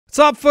What's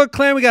up, Foot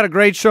Clan? We got a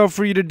great show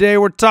for you today.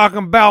 We're talking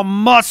about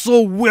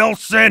Muscle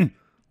Wilson.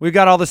 We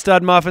got all the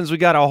stud muffins. We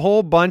got a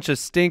whole bunch of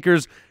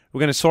stinkers. We're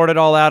going to sort it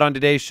all out on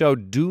today's show.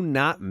 Do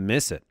not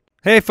miss it.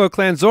 Hey, Foot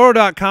Clan,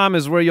 Zorro.com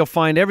is where you'll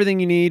find everything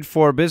you need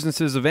for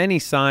businesses of any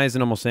size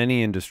in almost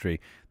any industry.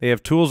 They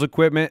have tools,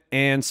 equipment,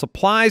 and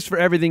supplies for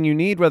everything you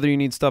need, whether you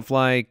need stuff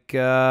like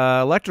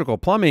electrical,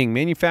 plumbing,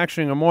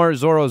 manufacturing, or more.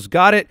 Zorro's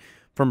got it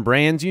from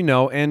brands you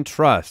know and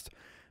trust.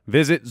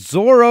 Visit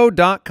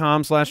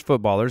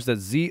Zorro.com/footballers.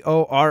 That's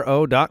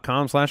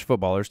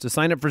ZORO.com/footballers to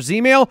sign up for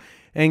Z-Mail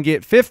and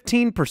get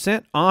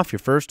 15% off your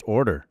first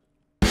order.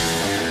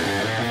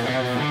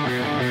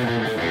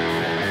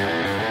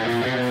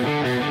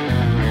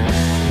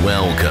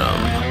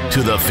 Welcome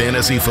to the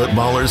Fantasy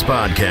Footballers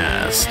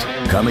Podcast,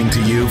 coming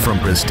to you from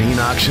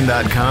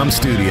pristineauction.com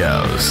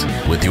studios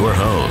with your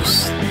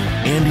hosts,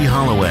 Andy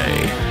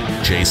Holloway,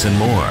 Jason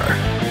Moore,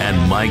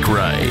 and Mike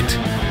Wright.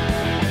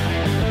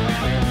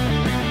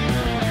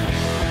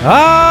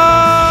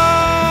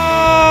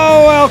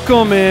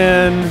 Welcome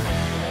in.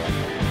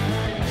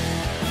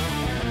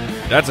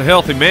 That's a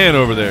healthy man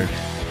over there.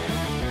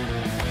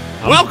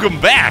 Welcome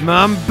back.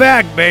 I'm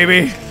back,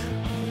 baby.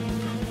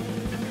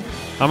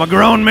 I'm a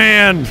grown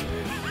man.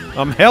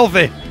 I'm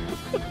healthy.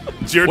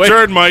 It's your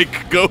turn,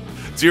 Mike. Go.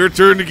 It's your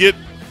turn to get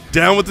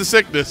down with the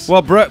sickness.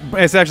 Well,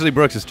 it's actually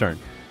Brooks' turn.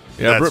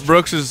 Yeah,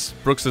 Brooks is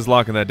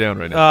locking that down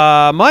right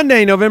now.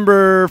 Monday,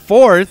 November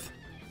 4th.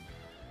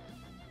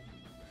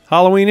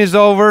 Halloween is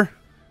over,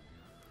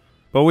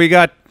 but we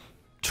got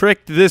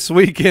tricked this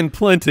weekend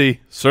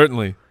plenty.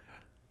 Certainly.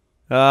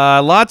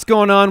 Lots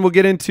going on. We'll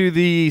get into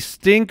the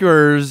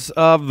stinkers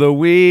of the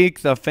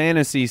week, the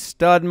fantasy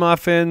stud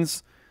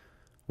muffins.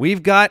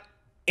 We've got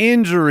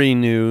injury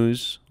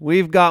news.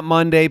 We've got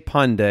Monday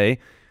Punday.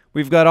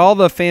 We've got all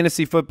the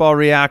fantasy football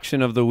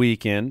reaction of the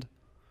weekend.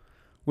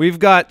 We've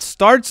got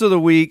starts of the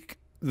week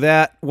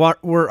that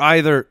were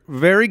either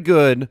very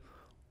good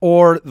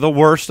or the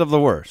worst of the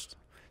worst.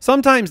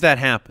 Sometimes that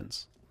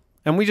happens,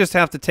 and we just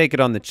have to take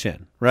it on the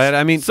chin, right?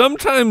 I mean,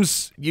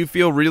 sometimes you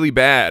feel really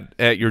bad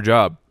at your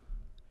job.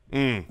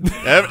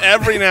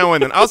 Every now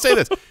and then. I'll say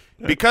this,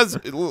 because,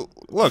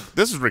 look,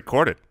 this is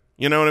recorded.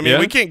 You know what I mean? Yeah.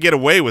 We can't get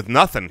away with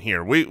nothing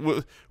here. We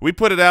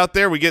put it out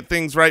there. We get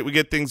things right. We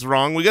get things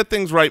wrong. We get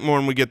things right more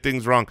than we get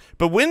things wrong.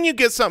 But when you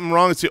get something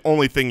wrong, it's the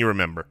only thing you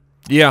remember.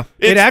 Yeah.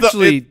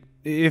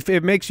 If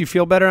it makes you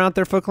feel better out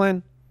there, Foot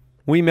Clan,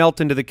 we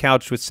melt into the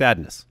couch with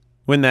sadness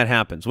when that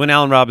happens, when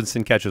Allen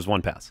Robinson catches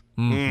one pass.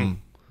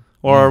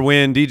 Or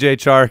when DJ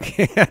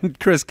Chark and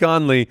Chris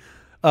Conley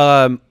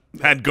had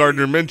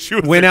Gardner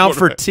Minshew went out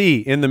for tea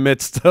in the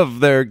midst of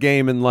their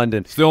game in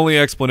London. It's the only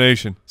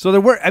explanation. So there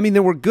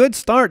were good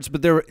starts,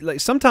 but there were like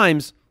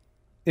sometimes,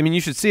 I mean,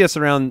 you should see us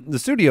around the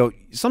studio.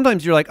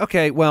 Sometimes you're like,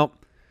 okay, well, all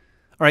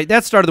right,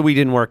 that start of the week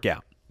didn't work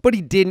out, but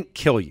he didn't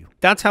kill you.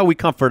 That's how we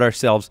comfort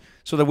ourselves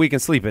so that we can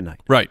sleep at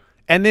night. Right.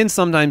 And then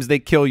sometimes they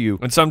kill you.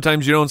 And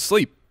sometimes you don't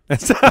sleep.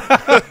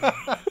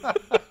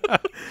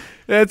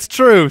 That's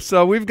true.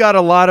 So we've got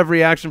a lot of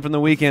reaction from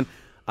the weekend.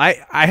 I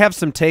have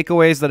some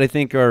takeaways that I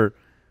think are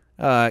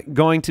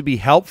going to be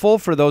helpful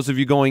for those of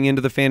you going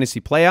into the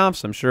fantasy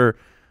playoffs. I'm sure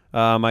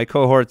my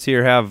cohorts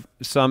here have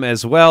some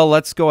as well.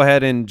 Let's go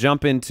ahead and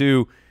jump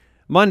into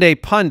Monday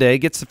Punday.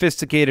 Get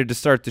sophisticated to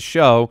start the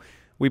show.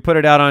 We put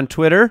it out on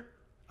Twitter.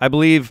 I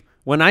believe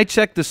when I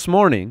checked this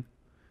morning,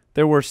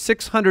 there were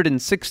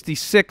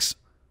 666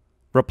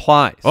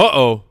 replies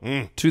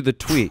to the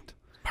tweet,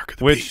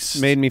 which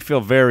made me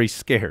feel very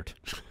scared.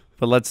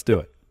 But let's do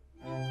it.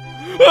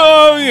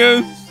 Oh,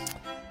 yes.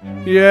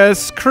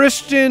 Yes,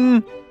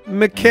 Christian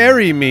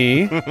McCarry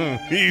me.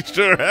 He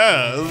sure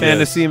has.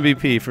 Fantasy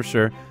MVP for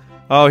sure.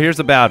 Oh,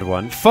 here's a bad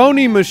one.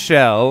 Phony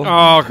Michelle.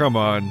 Oh, come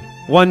on.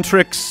 One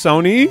Trick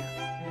Sony.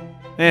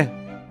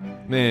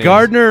 Man.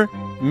 Gardner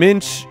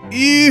Minch.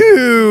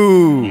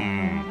 Ew.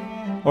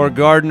 Or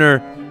Gardner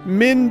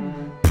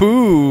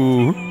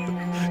Minpoo.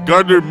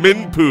 Gardner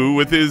Minshew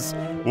with his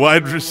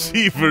wide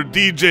receiver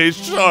DJ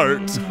Shark.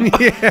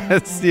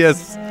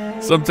 Yes.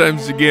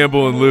 Sometimes you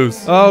gamble and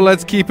lose. Oh,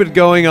 let's keep it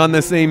going on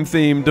the same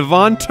theme.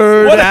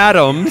 Devonturd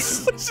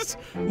Adams. It's just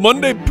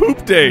Monday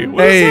Poop Day.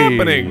 What is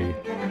happening?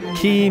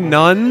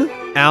 Keenan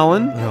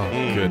Allen.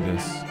 Oh,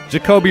 goodness.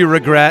 Jacoby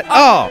Regret.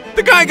 Oh,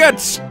 The guy got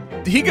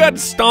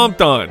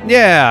stomped on.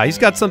 yeah, he's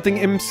got something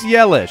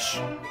MCL-ish.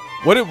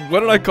 What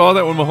did I call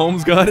that when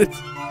Mahomes got it?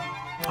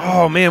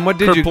 Oh, man, what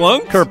did you?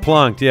 Kerplunked?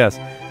 Kerplunked, yes.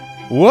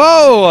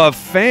 Whoa, a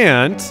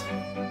Fant.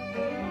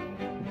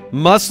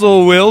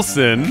 Muscle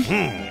Wilson.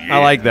 I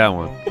like that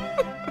one.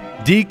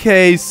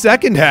 DK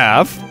second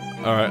half.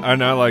 All right,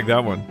 I like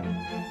that one.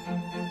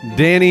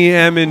 Danny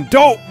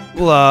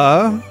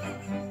Amendola.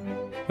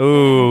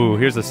 Ooh,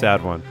 here's a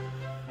sad one.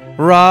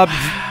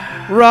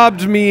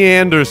 Robbed me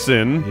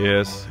Anderson.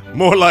 Yes.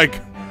 More like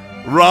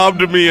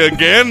robbed me a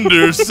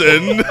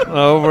Ganderson.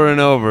 Over and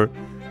over.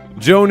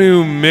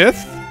 Jonu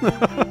Myth.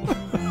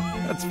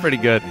 That's pretty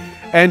good.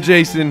 And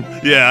Jason.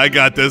 Yeah, I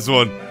got this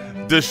one.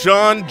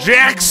 Deshaun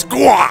Jack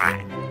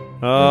Squat.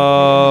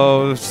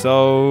 Oh,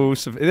 so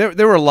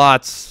there were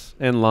lots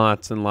and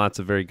lots and lots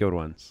of very good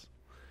ones.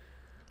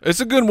 It's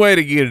a good way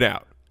to get it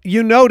out.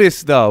 You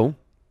notice, though,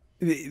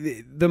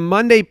 the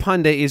Monday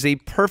Punday is a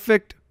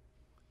perfect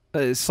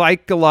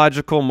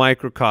psychological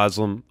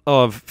microcosm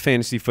of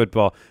fantasy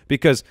football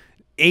because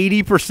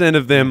 80%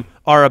 of them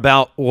are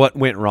about what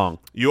went wrong.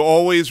 You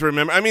always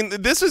remember. I mean,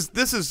 this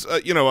is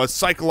a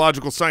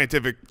psychological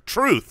scientific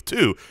truth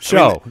too.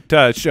 Show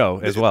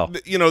as well.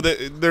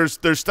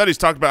 There's studies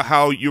talk about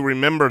how you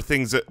remember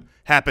things that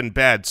happened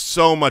bad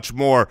so much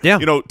more. Yeah.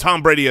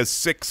 Tom Brady has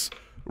 6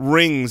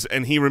 rings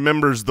and he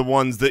remembers the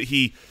ones that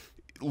he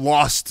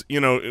lost.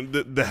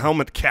 The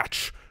helmet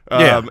catch.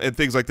 And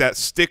things like that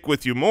stick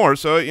with you more.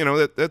 So,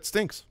 that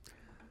stinks.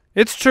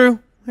 It's true.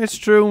 It's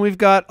true. We've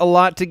got a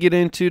lot to get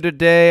into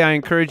today. I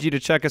encourage you to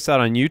check us out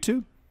on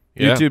YouTube,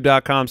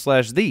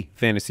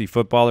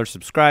 youtube.com/thefantasyfootballer.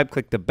 Subscribe,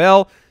 click the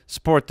bell,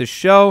 support the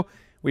show.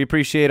 We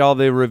appreciate all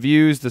the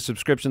reviews, the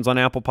subscriptions on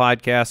Apple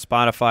Podcasts,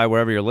 Spotify,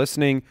 wherever you're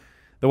listening.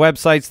 The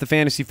website's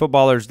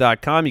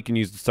thefantasyfootballers.com. You can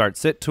use the Start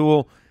Sit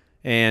tool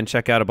and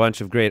check out a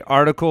bunch of great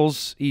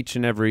articles each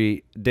and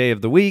every day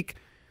of the week.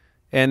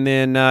 And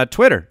then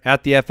Twitter,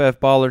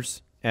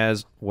 @the_FFBallers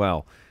as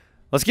well.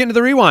 Let's get into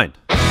the rewind.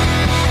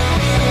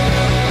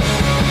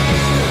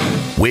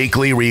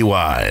 Weekly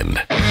Rewind.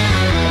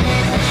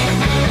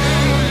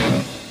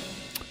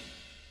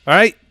 All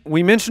right.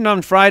 We mentioned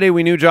on Friday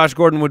we knew Josh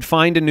Gordon would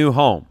find a new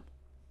home.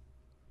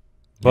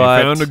 But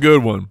He found a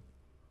good one.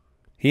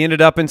 he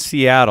ended up in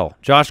Seattle.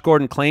 Josh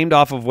Gordon claimed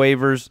off of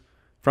waivers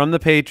from the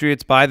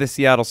Patriots by the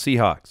Seattle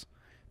Seahawks.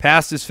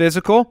 Passed his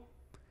physical.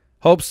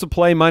 Hopes to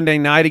play Monday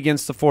night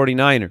against the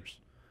 49ers.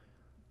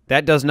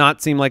 That does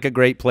not seem like a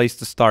great place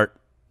to start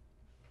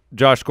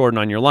Josh Gordon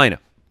on your lineup.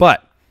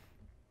 But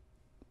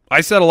I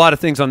said a lot of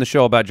things on the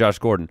show about Josh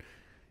Gordon.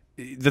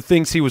 The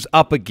things he was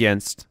up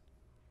against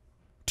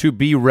to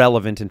be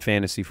relevant in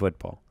fantasy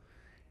football.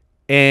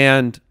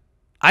 And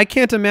I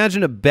can't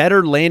imagine a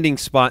better landing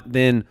spot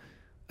than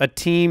a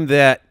team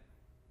that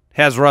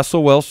has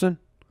Russell Wilson,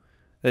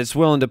 that's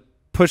willing to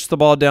push the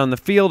ball down the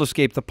field,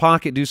 escape the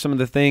pocket, do some of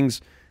the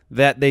things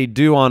that they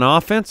do on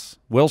offense.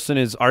 Wilson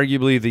is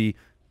arguably the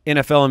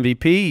NFL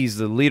MVP. He's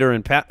the leader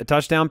in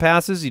touchdown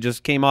passes. He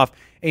just came off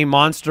a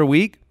monster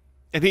week.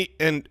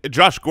 And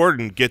Josh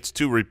Gordon gets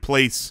to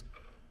replace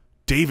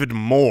David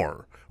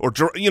Moore. Or,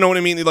 you know what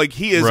I mean? Like,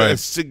 he is a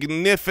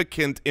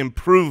significant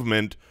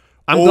improvement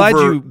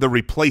over the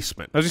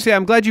replacement. I was going to say,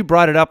 I'm glad you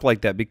brought it up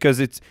like that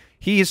because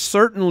he is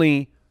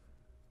certainly,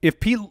 if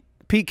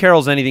Pete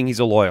Carroll's anything, he's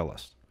a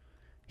loyalist.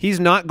 He's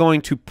not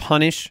going to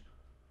punish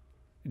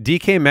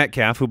DK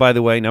Metcalf, who, by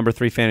the way, number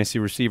 3 fantasy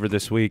receiver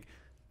this week,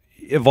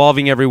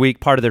 evolving every week,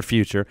 part of their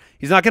future.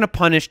 He's not going to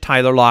punish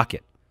Tyler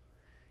Lockett.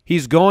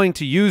 He's going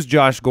to use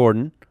Josh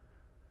Gordon,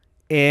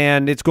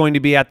 and it's going to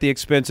be at the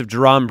expense of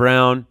Jerome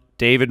Brown,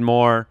 David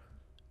Moore,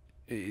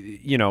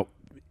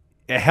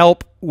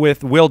 help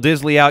with Will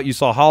Disley out. You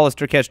saw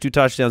Hollister catch 2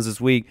 touchdowns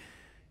this week.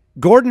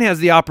 Gordon has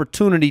the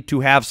opportunity to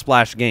have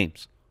splash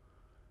games,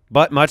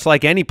 but much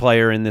like any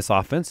player in this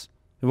offense,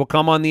 it will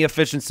come on the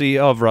efficiency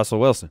of Russell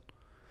Wilson.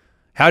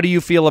 How do you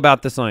feel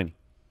about the signing?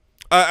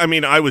 I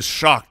mean, I was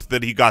shocked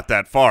that he got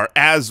that far,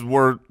 as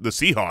were the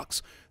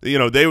Seahawks.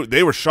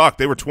 They were shocked.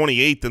 They were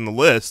 28th in the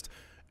list,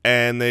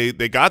 and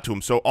they got to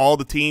him. So all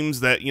the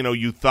teams that,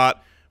 you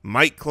thought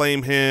might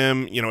claim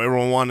him,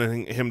 everyone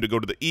wanted him to go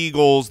to the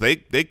Eagles. They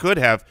could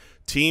have.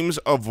 Teams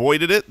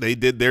avoided it. They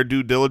did their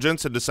due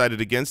diligence and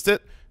decided against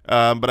it.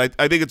 But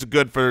I think it's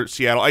good for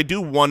Seattle. I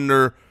do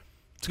wonder.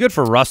 It's good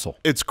for Russell.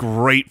 It's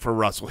great for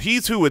Russell.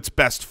 He's who it's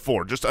best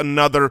for, just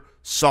another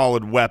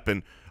solid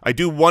weapon. I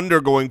do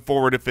wonder going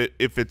forward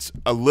if it's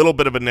a little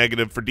bit of a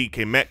negative for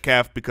DK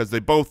Metcalf because they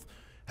both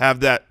have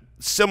that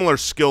similar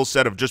skill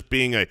set of just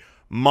being a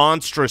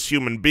monstrous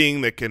human being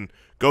that can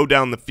go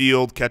down the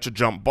field, catch a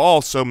jump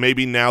ball. So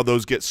maybe now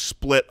those get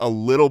split a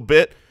little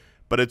bit,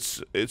 but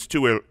it's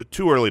too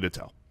early to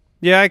tell.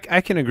 Yeah,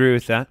 I can agree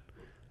with that.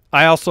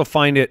 I also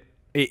find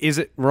is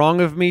it wrong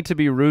of me to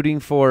be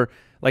rooting for –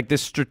 like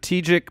this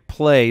strategic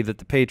play that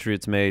the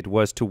Patriots made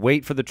was to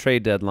wait for the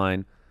trade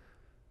deadline,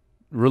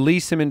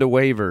 release him into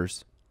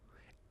waivers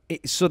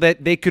so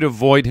that they could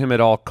avoid him at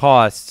all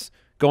costs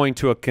going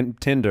to a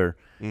contender.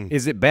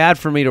 Is it bad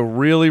for me to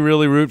really,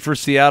 really root for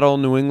Seattle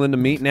and New England to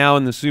meet now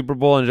in the Super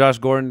Bowl and Josh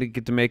Gordon to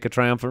get to make a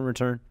triumphant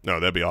return? No,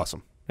 that'd be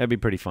awesome. That'd be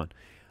pretty fun.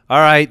 All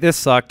right, this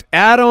sucked.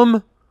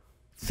 Adam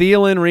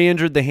Thielen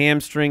re-injured the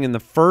hamstring in the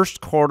first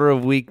quarter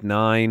of Week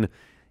 9.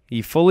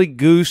 He fully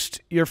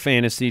goosed your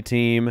fantasy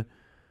team.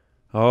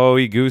 Oh,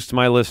 he goosed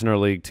my listener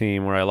league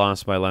team where I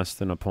lost by less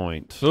than a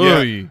point.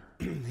 Yeah,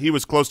 he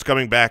was close to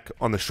coming back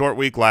on the short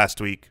week last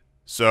week,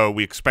 so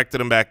we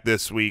expected him back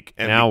this week.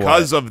 And now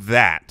because of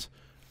that,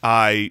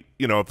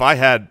 if I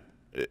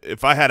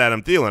had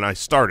Adam Thielen, I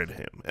started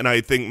him, and I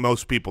think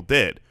most people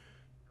did.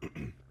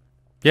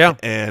 Yeah,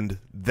 and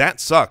that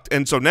sucked.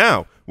 And so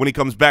now, when he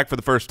comes back for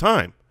the first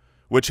time,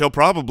 which he'll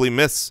probably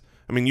miss.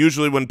 I mean,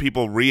 usually when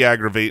people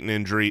re-aggravate an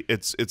injury,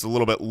 it's a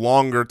little bit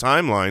longer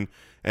timeline.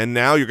 And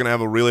now you're going to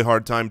have a really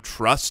hard time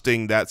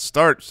trusting that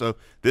start. So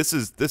this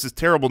is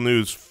terrible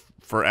news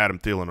for Adam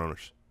Thielen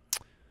owners.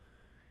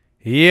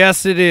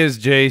 Yes, it is,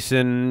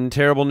 Jason.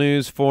 Terrible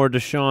news for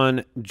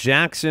Deshaun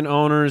Jackson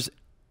owners.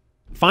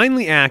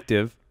 Finally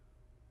active.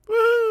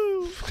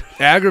 Woo!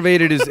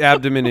 Aggravated his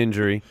abdomen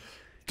injury.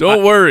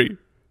 Don't worry.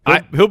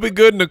 He'll be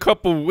good in a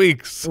couple of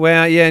weeks.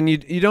 Well, yeah, and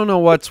you don't know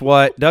what's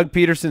what. Doug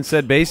Peterson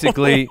said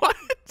basically What?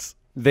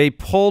 they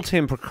pulled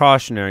him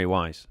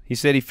precautionary-wise. He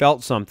said he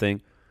felt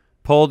something,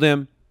 pulled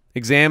him,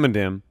 examined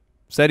him,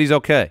 said he's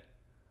okay.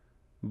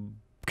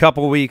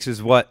 Couple weeks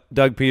is what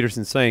Doug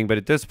Peterson's saying, but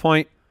at this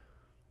point,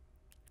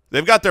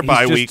 They've got their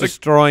bye he's week. just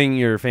destroying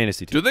your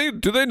fantasy team.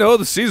 Do they know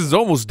the season's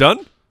almost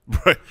done?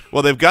 Right.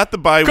 Well, they've got the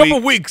bye Couple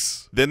week.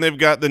 weeks. Then they've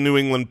got the New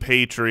England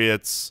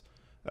Patriots.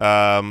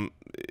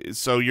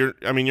 So you're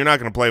not going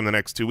to play him the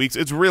next 2 weeks.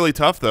 It's really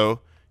tough, though.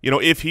 You know,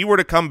 if he were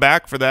to come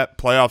back for that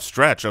playoff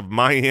stretch of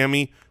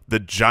Miami, the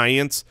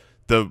Giants,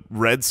 the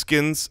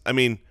Redskins, I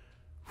mean,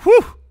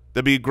 whew,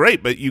 that'd be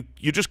great. But you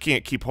just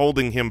can't keep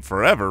holding him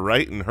forever,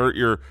 right, and hurt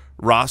your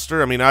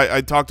roster. I mean,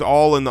 I talked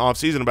all in the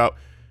offseason about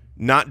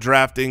not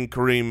drafting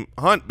Kareem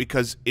Hunt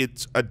because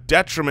it's a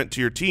detriment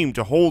to your team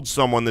to hold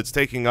someone that's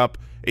taking up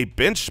a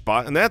bench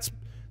spot, and that's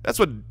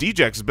what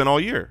Djax has been all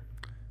year.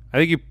 I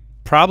think you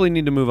probably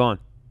need to move on.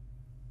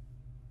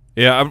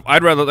 Yeah,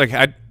 I'd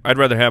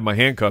rather have my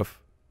handcuff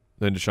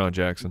than Deshaun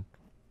Jackson.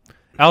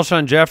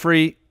 Alshon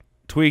Jeffrey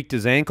tweaked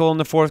his ankle in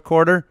the fourth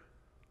quarter.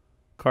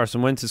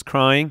 Carson Wentz is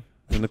crying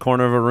in the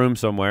corner of a room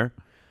somewhere.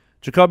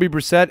 Jacoby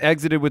Brissett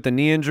exited with a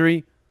knee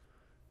injury.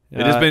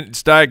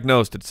 It's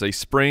diagnosed. It's a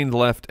sprained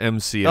left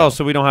MCL. Oh,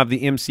 so we don't have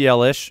the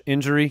MCL-ish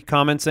injury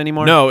comments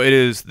anymore? No, it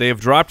is. They have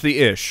dropped the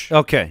ish.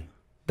 Okay.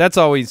 That's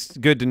always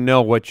good to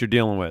know what you're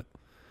dealing with.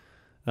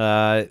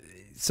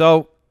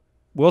 So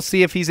we'll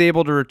see if he's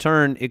able to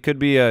return. It could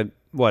be a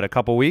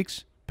couple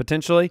weeks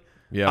potentially?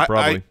 Yeah,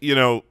 probably.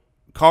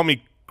 Call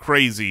me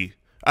crazy.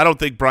 I don't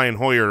think Brian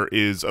Hoyer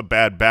is a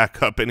bad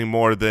backup any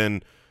more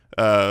than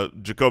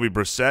Jacoby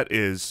Brissett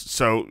is.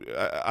 So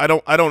I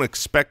don't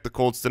expect the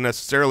Colts to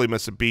necessarily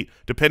miss a beat,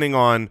 depending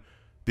on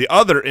the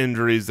other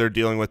injuries they're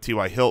dealing with.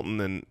 T.Y.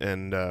 Hilton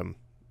and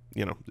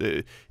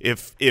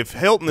if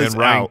Hilton is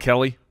and Ryan out,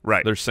 Kelly,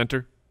 right, their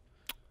center.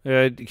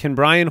 Can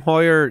Brian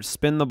Hoyer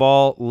spin the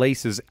ball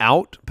laces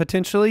out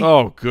potentially?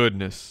 Oh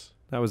goodness,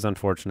 that was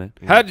unfortunate.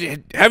 Have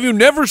you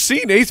never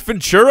seen Ace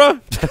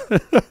Ventura?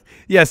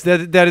 Yes,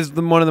 that is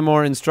one of the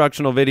more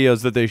instructional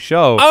videos that they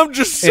show. I'm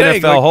just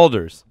saying, NFL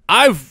holders.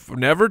 I've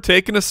never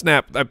taken a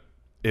snap.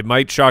 It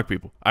might shock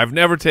people. I've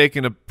never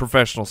taken a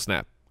professional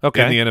snap in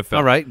the NFL.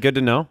 All right, good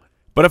to know.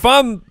 But if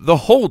I'm the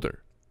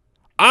holder,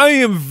 I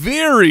am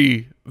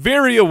very,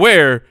 very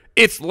aware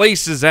it's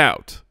laces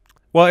out.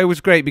 Well, it was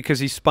great because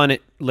he spun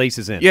it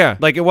laces in. Yeah.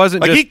 Like it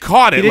wasn't like just, he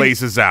caught it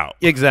laces out.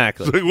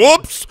 Exactly. It's like,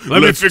 whoops,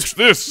 let me fix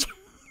this.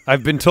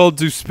 I've been told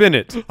to spin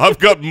it. I've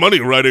got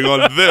money riding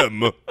on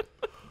them.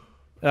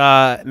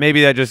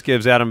 Maybe that just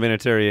gives Adam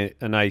Vinatieri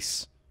a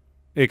nice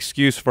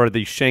excuse for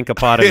the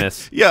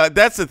shankopotamus. Yeah,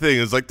 that's the thing.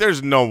 Is like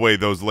there's no way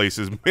those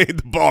laces made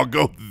the ball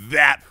go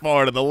that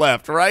far to the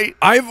left, right?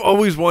 I've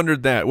always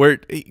wondered that.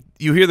 Where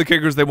you hear the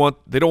kickers, they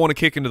don't want to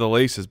kick into the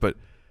laces, but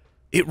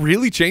it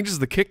really changes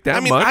the kick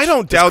that much. I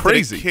don't doubt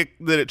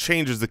that it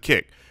changes the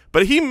kick,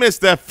 but he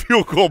missed that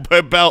field goal by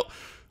about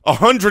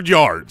 100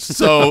 yards,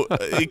 so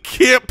it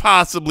can't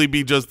possibly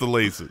be just the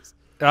laces.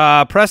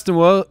 Preston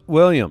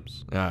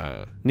Williams,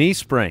 knee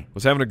sprain.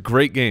 Was having a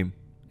great game.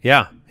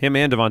 Yeah, him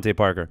and Devontae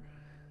Parker.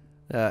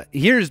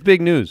 Here's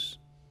big news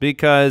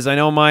because I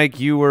know, Mike,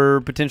 you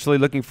were potentially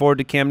looking forward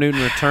to Cam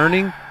Newton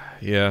returning.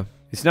 Yeah.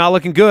 It's not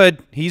looking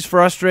good. He's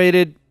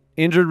frustrated.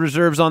 Injured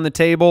reserve's on the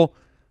table.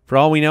 For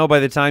all we know, by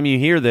the time you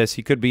hear this,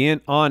 he could be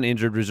on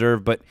injured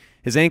reserve, but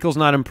his ankle's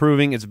not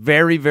improving. It's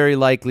very, very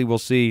likely we'll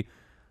see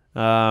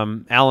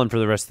Allen for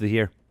the rest of the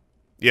year.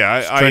 Yeah,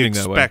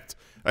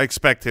 I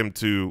expect him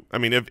to. I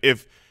mean,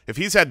 if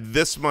he's had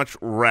this much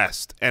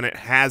rest and it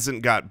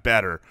hasn't got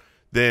better,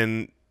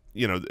 then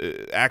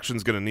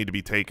action's going to need to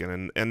be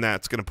taken, and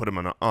that's going to put him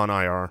on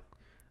IR.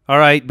 All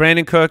right,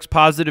 Brandon Cooks,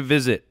 positive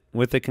visit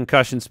with a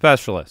concussion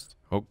specialist.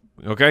 Oh,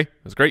 okay,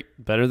 that's great.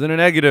 Better than a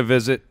negative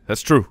visit.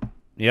 That's true.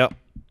 Yep.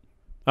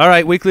 All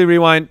right, Weekly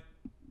Rewind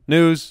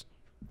news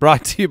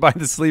brought to you by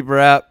the Sleeper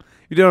app.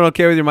 You doing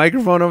okay with your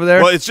microphone over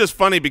there? Well, it's just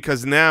funny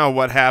because now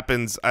what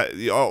happens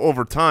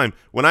over time,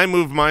 when I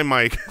move my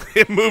mic,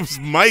 it moves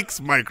Mike's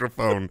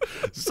microphone.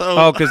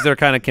 So because they're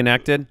kind of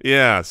connected?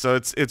 Yeah, so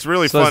it's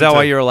really fun. So is that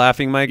why you were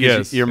laughing, Mike?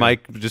 Yes. Your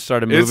mic just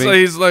started moving?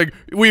 He's like,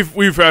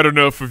 we've had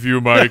enough of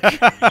you, Mike.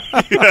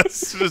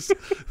 Yes, just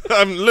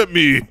let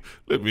me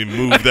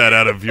move that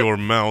out of your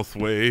mouth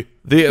way.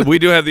 We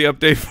do have the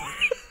update for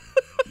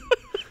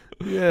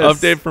Yes.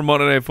 Update for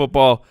Monday Night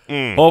Football.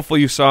 Hopefully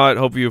you saw it.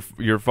 Hopefully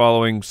you're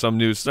following some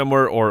news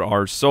somewhere or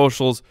our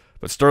socials.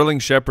 But Sterling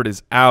Shepard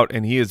is out,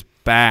 and he is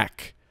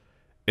back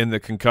in the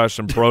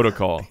concussion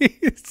protocol.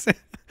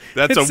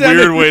 That's a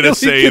weird way to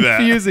say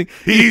confusing.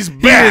 That. He's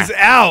back. He is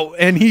out,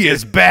 and he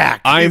is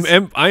back. I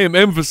am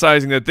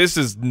emphasizing that this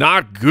is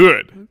not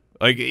good.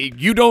 Like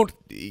you don't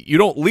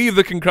leave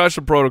the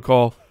concussion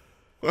protocol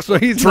So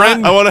he's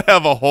I want to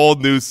have a whole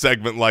new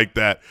segment like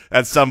that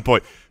at some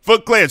point.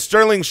 Foot Clan,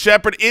 Sterling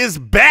Shepard is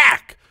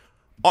back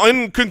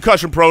on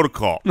concussion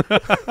protocol.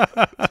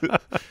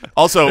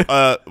 Also,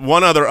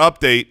 one other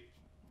update,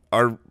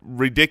 our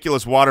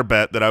ridiculous water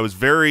bet that I was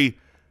very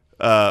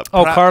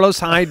Carlos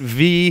Hyde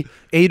v.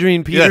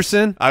 Adrian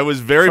Peterson. Yes, I was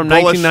very from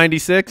bullish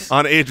 1996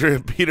 on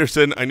Adrian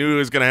Peterson. I knew he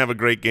was going to have a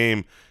great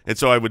game, and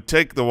so I would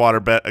take the water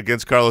bet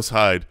against Carlos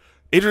Hyde.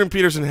 Adrian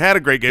Peterson had a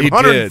great game,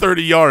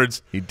 130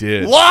 yards. He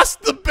did.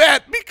 Lost the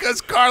bet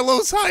because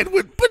Carlos Hyde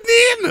went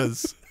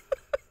bananas.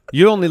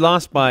 You only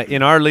lost by,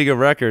 in our league of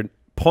record,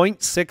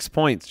 0.6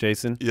 points,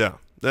 Jason. Yeah,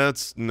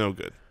 that's no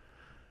good.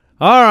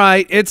 All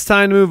right, it's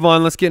time to move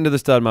on. Let's get into the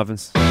Stud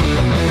Muffins.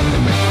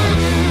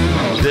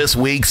 This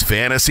week's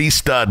Fantasy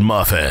Stud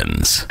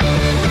Muffins.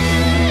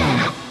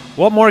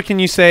 What more can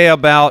you say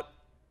about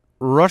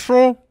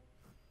Russell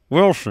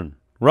Wilson?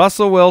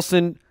 Russell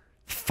Wilson,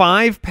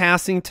 5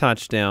 passing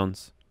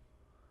touchdowns.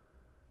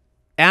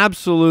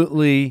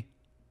 Absolutely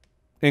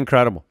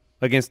incredible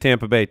against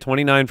Tampa Bay.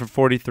 29 for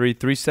 43,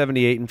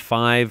 378 and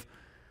 5.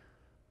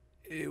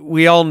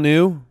 We all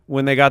knew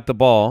when they got the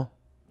ball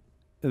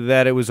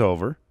that it was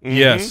over.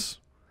 Yes.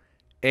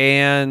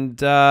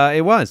 And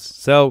it was.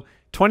 So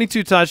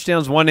 22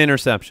 touchdowns, 1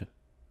 interception.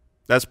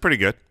 That's pretty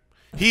good.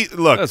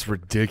 Look, that's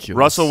ridiculous.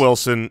 Russell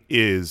Wilson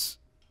is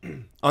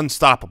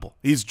unstoppable.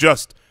 He's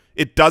just,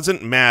 it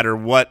doesn't matter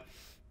what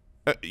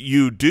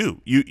you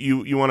do.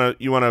 You want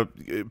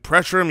to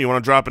pressure him, you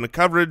want to drop into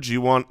coverage,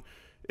 you want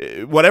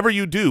whatever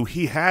you do,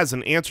 he has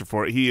an answer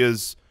for it. He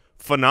is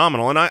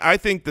phenomenal. And I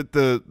think that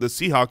the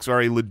Seahawks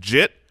are a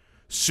legit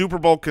Super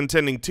Bowl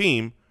contending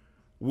team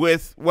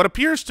with what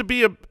appears to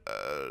be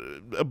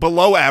a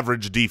below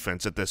average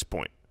defense at this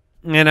point.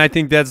 And I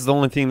think that's the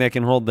only thing that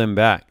can hold them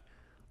back.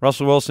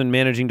 Russell Wilson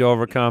managing to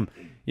overcome,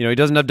 he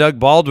doesn't have Doug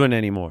Baldwin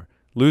anymore.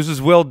 Loses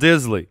Will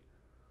Disley.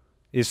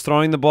 Is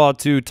throwing the ball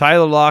to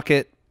Tyler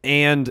Lockett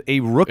and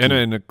a rookie.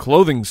 In a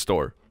clothing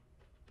store.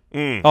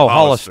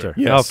 Hollister.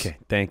 Yes. Okay,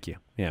 thank you.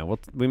 Yeah, well,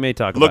 we may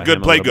talk Look about good,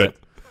 him play a little good.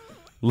 bit.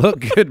 Look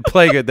good,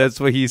 play good. That's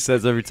what he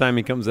says every time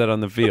he comes out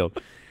on the field.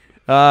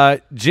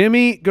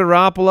 Jimmy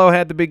Garoppolo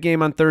had the big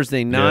game on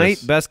Thursday night.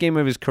 Yes. Best game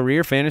of his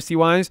career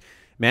fantasy-wise.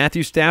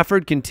 Matthew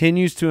Stafford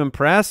continues to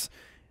impress.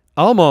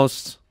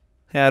 Almost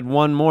had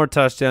one more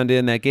touchdown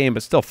in that game,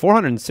 but still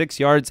 406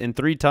 yards and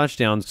 3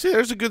 touchdowns. See,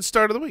 there's a good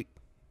start of the week.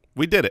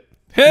 We did it.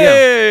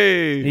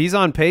 Hey! Yeah. He's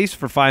on pace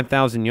for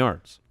 5,000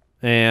 yards.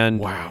 And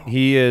wow.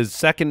 He is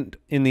second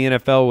in the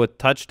NFL with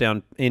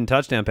touchdown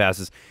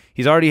passes.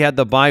 He's already had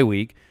the bye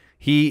week.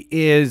 He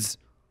is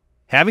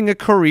having a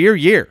career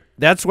year.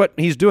 That's what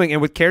he's doing.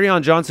 And with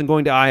Kerryon Johnson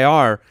going to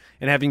IR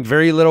and having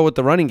very little with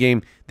the running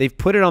game, they've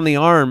put it on the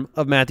arm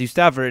of Matthew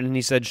Stafford, and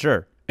he said,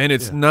 sure. And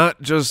it's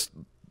not just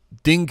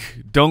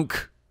dink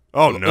dunk.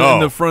 Oh no! In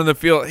the front of the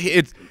field.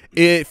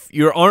 If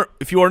you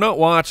are not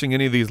watching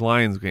any of these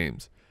Lions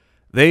games,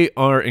 they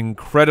are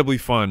incredibly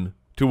fun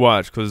to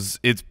watch because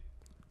it's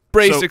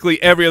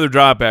basically every other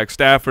drop back.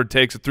 Stafford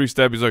takes a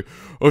 3-step. He's like,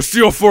 "Oh,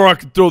 see how far I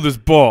can throw this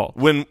ball."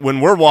 When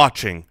we're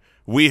watching,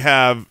 we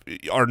have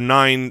our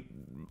 9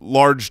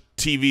 large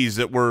TVs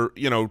that we're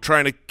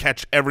trying to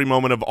catch every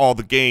moment of all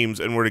the games,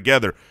 and we're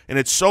together, and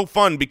it's so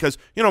fun because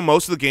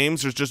most of the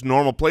games there's just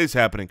normal plays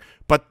happening,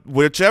 but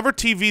whichever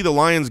TV the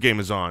Lions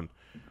game is on,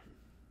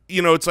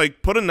 it's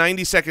like put a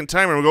 90-second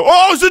timer and we go,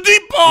 oh, it's a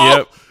deep ball.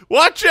 Yep.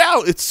 Watch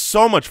out. It's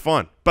so much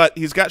fun. But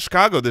he's got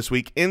Chicago this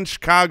week. In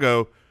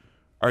Chicago,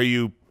 are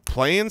you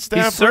playing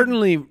Stafford? He's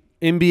certainly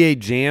NBA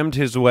jammed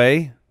his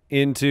way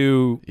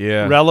into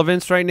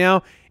relevance right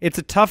now. It's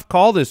a tough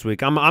call this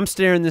week. I'm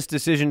staring this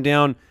decision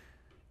down.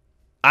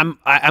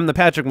 I'm the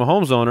Patrick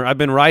Mahomes owner. I've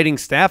been riding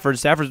Stafford.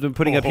 Stafford's been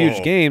putting up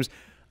huge games.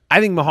 I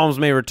think Mahomes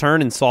may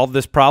return and solve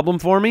this problem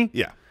for me.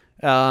 Yeah.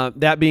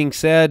 That being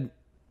said,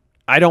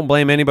 I don't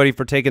blame anybody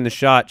for taking the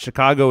shot.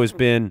 Chicago has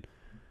been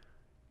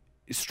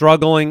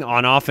struggling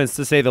on offense,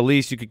 to say the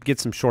least. You could get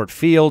some short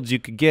fields. You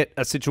could get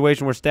a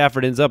situation where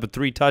Stafford ends up with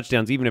 3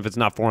 touchdowns, even if it's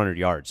not 400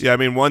 yards. Yeah, I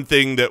mean, one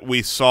thing that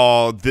we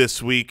saw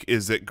this week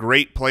is that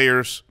great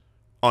players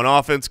on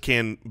offense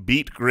can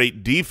beat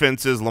great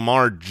defenses.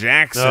 Lamar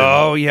Jackson.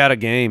 Oh, he had a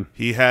game.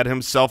 He had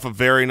himself a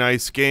very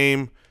nice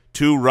game.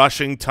 2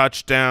 rushing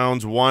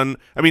touchdowns. 1.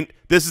 I mean,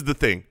 this is the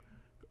thing.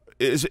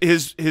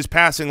 His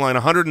passing line,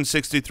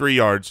 163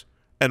 yards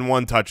and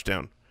 1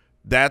 touchdown.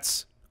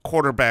 That's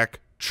quarterback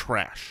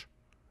trash.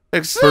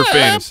 For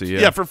fantasy, yeah.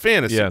 Yeah, for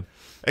fantasy. Yeah.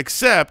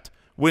 Except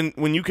when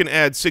you can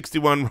add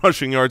 61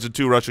 rushing yards and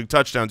 2 rushing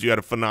touchdowns, you had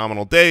a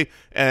phenomenal day.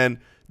 And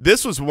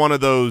this was one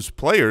of those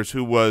players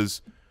who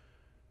was,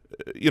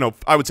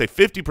 I would say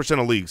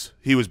 50% of leagues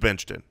he was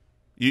benched in.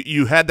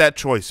 You had that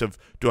choice of,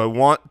 do I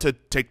want to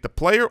take the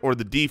player or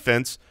the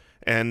defense?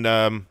 And,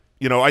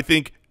 I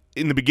think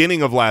in the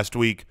beginning of last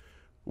week,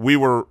 we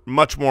were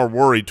much more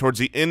worried. Towards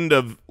the end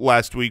of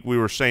last week, we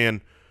were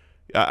saying,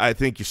 I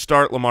think you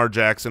start Lamar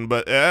Jackson,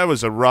 but that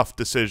was a rough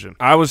decision.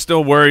 I was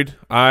still worried.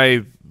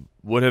 I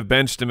would have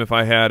benched him if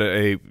I had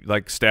a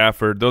like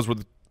Stafford. Those were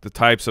the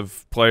types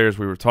of players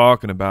we were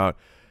talking about.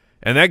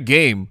 And that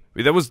game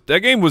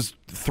was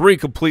 3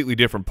 completely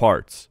different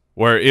parts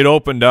where it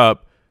opened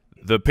up.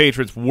 The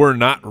Patriots were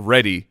not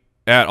ready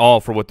at all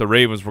for what the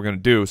Ravens were going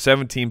to do.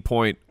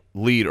 17-point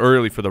lead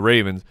early for the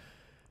Ravens.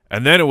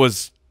 And then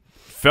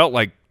felt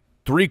like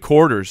 3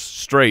 quarters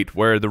straight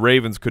where the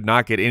Ravens could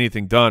not get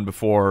anything done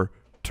before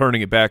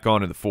turning it back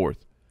on in the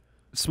fourth.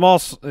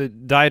 Small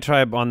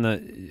diatribe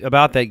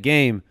about that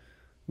game.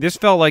 This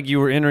felt like you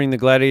were entering the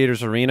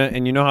Gladiators arena,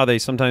 and you know how they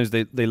sometimes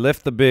they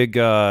lift the big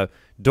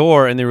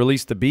door and they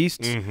release the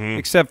beasts,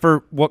 except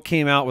for what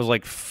came out was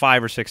like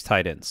 5 or 6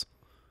 tight ends.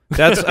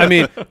 That's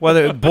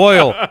whether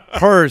Boyle,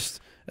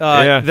 Hurst,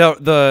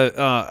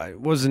 what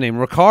was his name,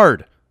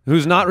 Ricard,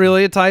 who's not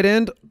really a tight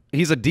end.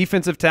 He's a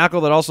defensive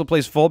tackle that also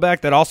plays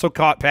fullback that also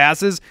caught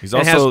passes. He's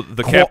also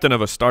the captain of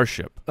a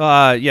starship.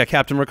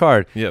 Captain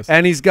Ricard. Yes.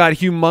 And he's got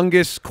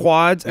humongous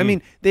quads. I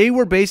mean, they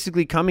were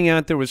basically coming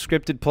out there with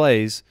scripted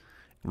plays.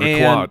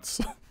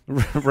 Riquads.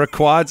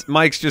 Riquads.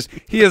 Mike's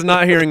he is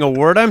not hearing a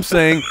word I'm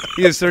saying.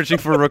 He is searching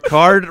for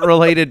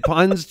Ricard-related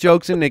puns,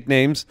 jokes, and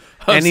nicknames,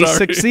 and he's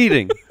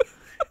succeeding.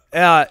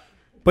 But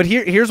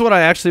here's what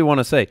I actually want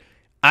to say.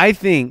 I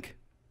think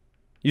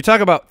you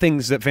talk about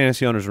things that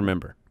fantasy owners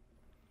remember.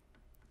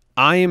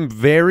 I am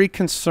very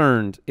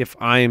concerned if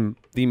I'm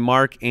the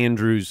Mark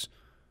Andrews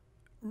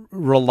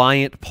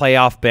reliant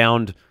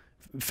playoff-bound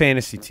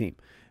fantasy team,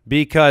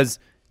 because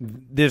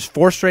there's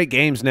 4 straight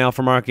games now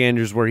for Mark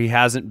Andrews where he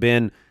hasn't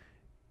been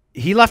 –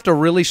 he left a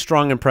really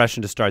strong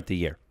impression to start the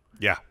year.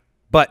 Yeah.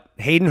 But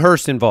Hayden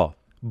Hurst involved.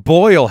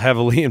 Boyle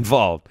heavily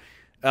involved.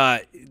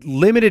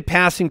 Limited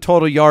passing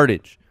total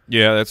yardage.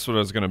 Yeah, that's what I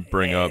was going to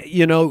bring up.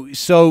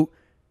 So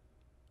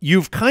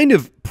you've kind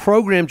of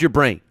programmed your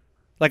brain.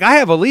 Like, I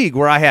have a league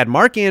where I had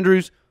Mark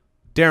Andrews,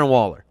 Darren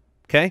Waller,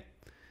 okay?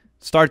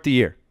 Start the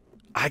year.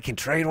 I can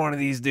trade one of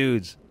these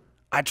dudes.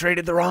 I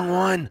traded the wrong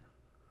one.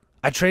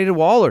 I traded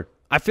Waller.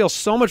 I feel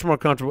so much more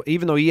comfortable,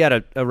 even though he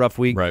had a rough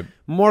week,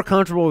 more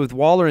comfortable with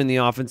Waller in the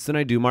offense than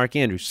I do Mark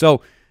Andrews.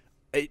 So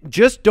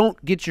just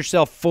don't get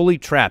yourself fully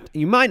trapped.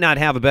 You might not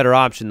have a better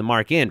option than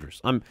Mark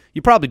Andrews.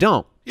 You probably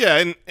don't.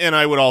 Yeah, and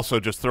I would also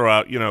just throw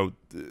out,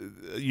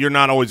 you're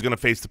not always going to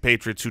face the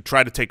Patriots who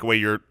try to take away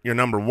your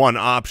number 1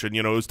 option.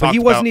 It was but he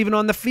wasn't even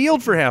on the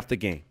field for half the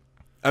game.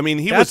 I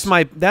mean,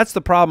 that's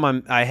the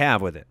problem I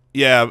have with it.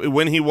 Yeah,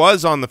 when he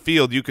was on the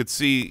field, you could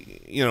see,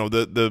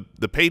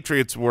 the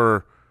Patriots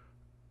were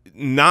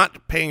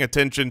not paying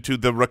attention to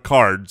the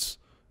Ricards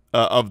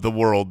of the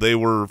world. They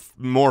were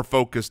more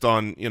focused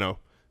on,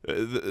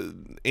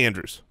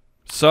 Andrews.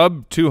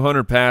 Sub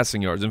 200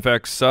 passing yards. In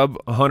fact, sub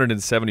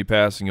 170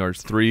 passing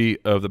yards 3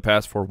 of the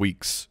past 4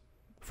 weeks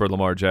for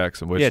Lamar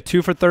Jackson.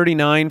 2 for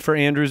 39 for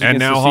Andrews. And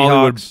against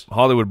now the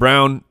Hollywood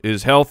Brown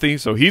is healthy,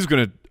 so he's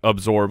going to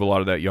absorb a lot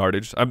of that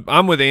yardage.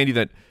 I'm with Andy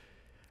that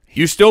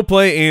you still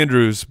play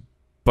Andrews,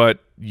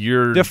 but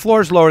the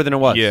floor's lower than it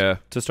was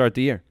to start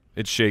the year.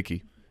 It's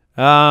shaky.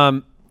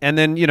 And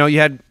then, you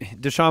had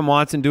Deshaun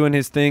Watson doing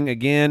his thing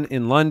again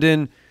in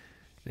London.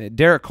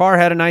 Derek Carr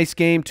had a nice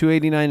game,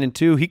 289 and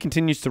 2. He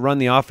continues to run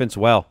the offense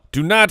well.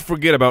 Do not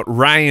forget about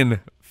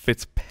Ryan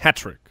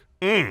Fitzpatrick.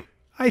 I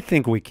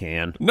think we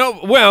can. No,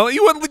 well,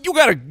 you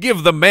got to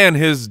give the man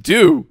his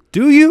due.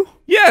 Do you?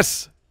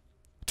 Yes.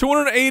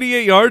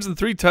 288 yards and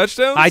 3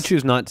 touchdowns? I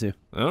choose not to.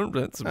 Oh,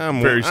 that's a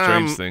very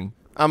strange thing.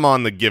 I'm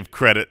on the give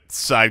credit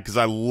side because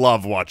I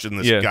love watching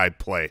this guy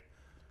play.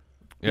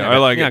 Yeah, I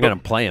like it. You're not going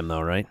to play him, though,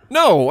 right?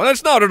 No,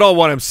 that's not at all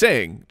what I'm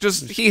saying.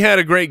 Just he had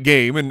a great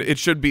game, and it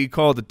should be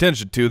called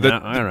attention to.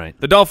 All right.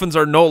 The Dolphins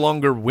are no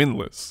longer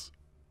winless.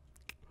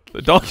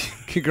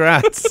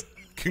 Congrats.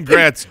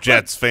 Congrats,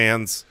 Jets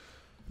fans.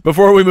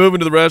 Before we move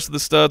into the rest of the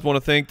studs, I want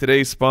to thank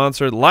today's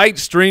sponsor,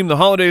 Lightstream. The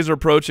holidays are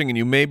approaching, and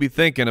you may be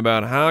thinking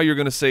about how you're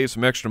going to save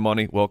some extra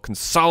money. Well,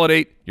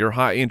 consolidate your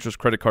high-interest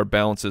credit card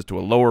balances to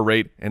a lower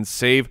rate and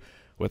save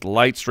with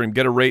Lightstream.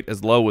 Get a rate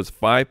as low as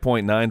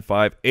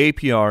 5.95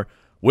 APR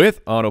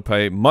with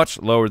autopay,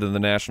 much lower than the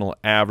national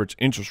average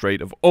interest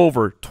rate of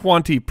over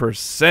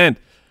 20%.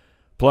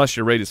 Plus,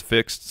 your rate is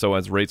fixed, so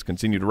as rates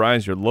continue to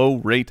rise, your low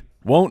rate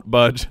won't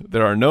budge.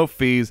 There are no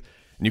fees,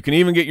 and you can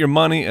even get your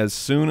money as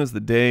soon as the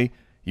day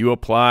you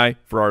apply.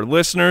 For our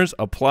listeners,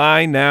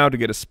 apply now to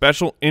get a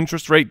special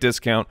interest rate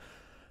discount.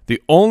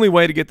 The only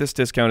way to get this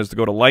discount is to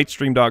go to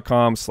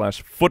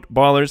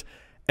lightstream.com/footballers,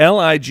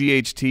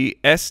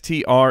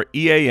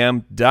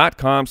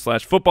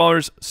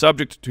 lightstream.com/footballers,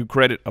 subject to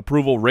credit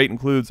approval. Rate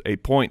includes a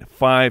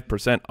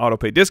 0.5%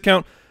 autopay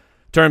discount.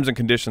 Terms and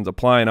conditions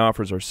apply, and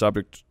offers are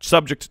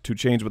subject to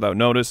change without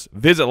notice.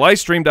 Visit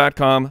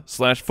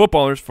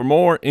lightstream.com/footballers for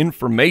more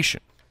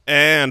information.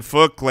 And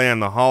Footclan,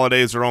 the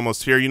holidays are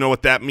almost here. You know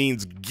what that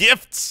means.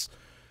 Gifts.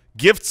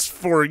 Gifts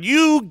for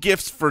you,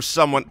 gifts for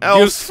someone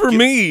else. Gifts for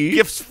me.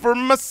 Gifts for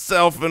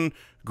myself. And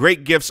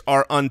great gifts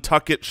are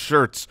Untuck It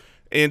shirts.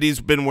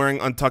 Andy's been wearing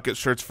Untuck It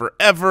shirts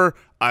forever.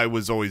 I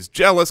was always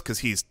jealous because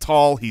he's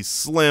tall, he's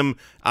slim.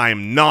 I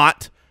am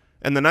not.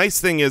 And the nice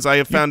thing is I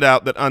have found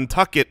out that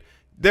Untuck It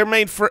They're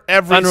made for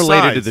every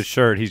Unrelated size. to the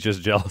shirt, he's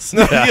just jealous.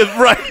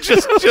 Yeah, right,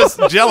 just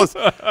jealous.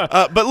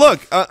 But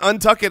look,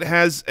 Untuckit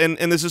has, and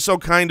this is so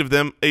kind of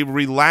them, a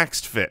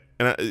relaxed fit.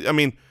 And I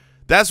mean,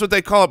 that's what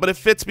they call it, but it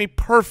fits me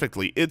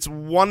perfectly. It's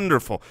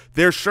wonderful.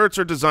 Their shirts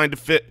are designed to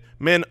fit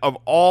men of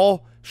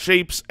all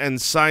shapes and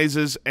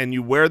sizes, and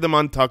you wear them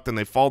untucked, and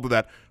they fall to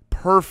that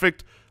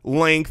perfect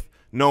length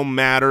no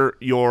matter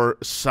your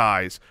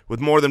size. With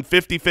more than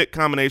 50 fit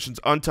combinations,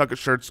 Untuckit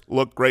shirts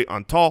look great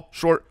on tall,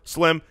 short,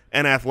 slim,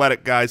 and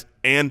athletic guys,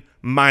 and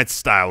my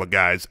style of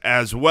guys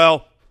as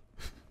well.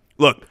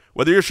 Look,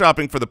 whether you're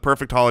shopping for the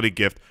perfect holiday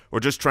gift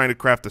or just trying to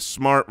craft a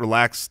smart,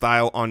 relaxed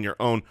style on your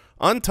own,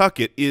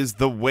 Untuckit is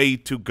the way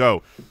to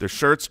go. Their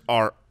shirts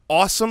are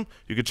awesome.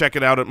 You can check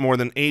it out at more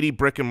than 80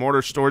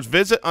 brick-and-mortar stores.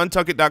 Visit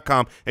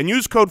Untuckit.com and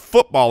use code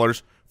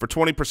FOOTBALLERS for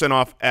 20%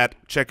 off at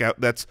checkout.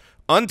 That's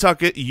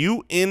Untuckit,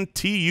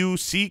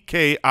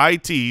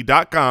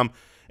 UNTUCKIT.com,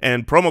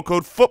 and promo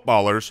code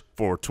FOOTBALLERS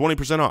for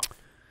 20% off.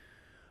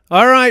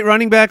 All right,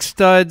 running back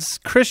studs.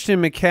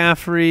 Christian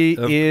McCaffrey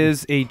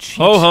is a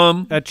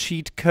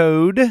cheat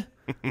code,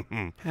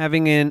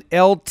 having an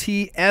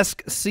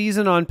LT-esque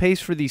season on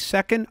pace for the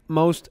second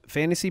most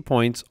fantasy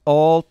points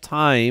all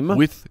time.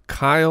 With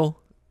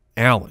Kyle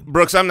Allen.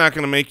 Brooks, I'm not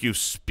going to make you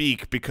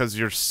speak because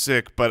you're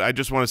sick, but I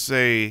just want to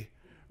say,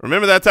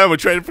 remember that time we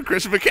traded for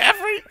Christian McCaffrey?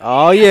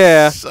 Oh,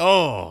 yeah.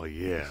 Oh,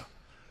 yeah.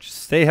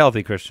 Just stay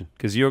healthy, Christian,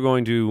 because you're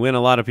going to win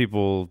a lot of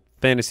people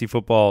fantasy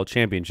football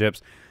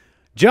championships.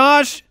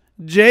 Josh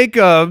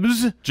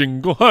Jacobs.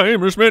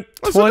 Jingleheimer Schmidt.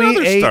 That's another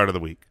 28 start of the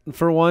week.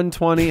 For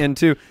 120 and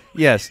 2.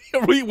 Yes.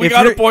 we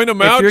got to point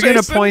them out, If you're going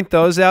to Jason. point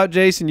those out,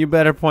 Jason, you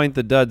better point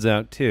the duds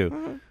out,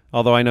 too.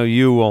 Although I know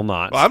you will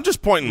not. Well, I'm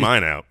just pointing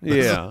mine out.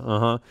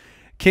 Yeah,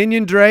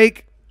 Kenyon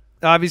Drake,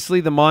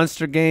 obviously the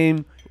monster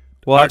game.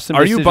 We'll have some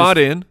Are you decisions. bought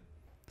in?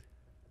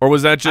 Or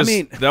was that just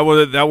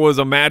that was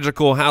a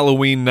magical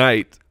Halloween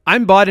night?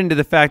 I'm bought into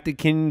the fact that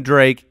Kenyon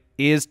Drake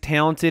is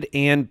talented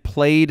and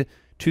played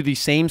to the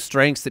same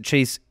strengths that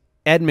Chase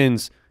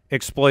Edmonds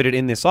exploited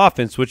in this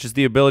offense, which is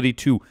the ability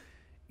to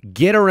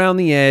get around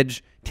the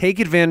edge, take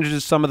advantage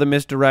of some of the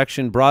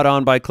misdirection brought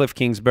on by Cliff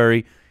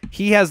Kingsbury.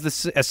 He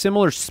has a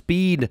similar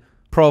speed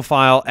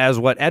profile as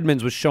what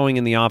Edmonds was showing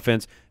in the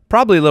offense,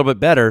 probably a little bit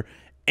better.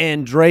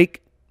 And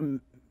Drake,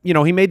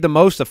 he made the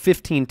most of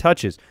 15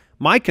 touches.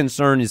 My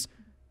concern is,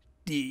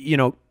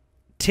 10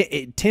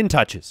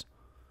 touches.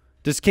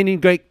 Does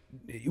Kenyon Drake?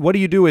 What do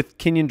you do with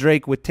Kenyon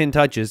Drake with 10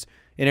 touches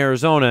in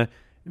Arizona?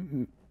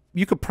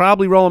 You could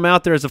probably roll him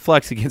out there as a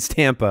flex against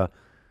Tampa.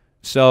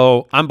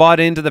 So I'm bought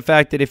into the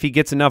fact that if he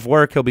gets enough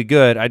work, he'll be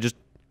good.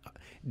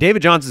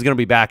 David Johnson's going to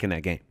be back in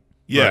that game.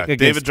 Yeah,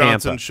 David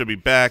Johnson Tampa. should be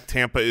back.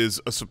 Tampa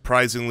is a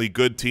surprisingly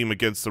good team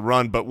against the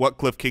run, but what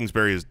Cliff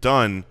Kingsbury has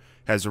done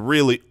has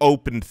really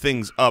opened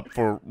things up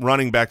for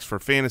running backs for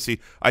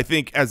fantasy. I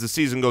think as the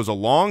season goes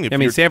along,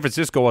 San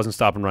Francisco wasn't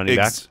stopping running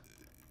backs.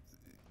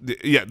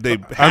 Yeah, they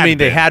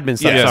had been.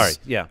 Yes. Sorry,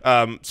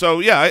 yeah.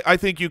 So yeah, I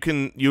think you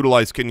can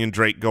utilize Kenyon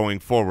Drake going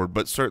forward,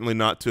 but certainly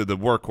not to the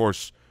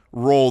workhorse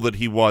role that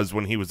he was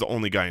when he was the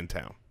only guy in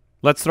town.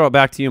 Let's throw it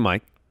back to you,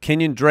 Mike.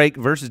 Kenyon Drake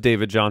versus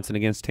David Johnson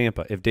against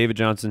Tampa. If David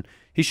Johnson,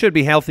 he should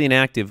be healthy and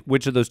active.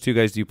 Which of those two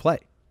guys do you play?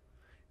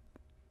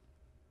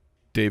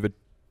 David.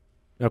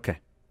 Okay.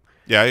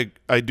 Yeah,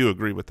 I do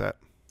agree with that.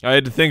 I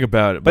had to think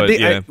about it, but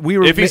yeah.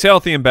 If he's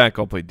healthy and back,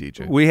 I'll play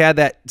DJ. We had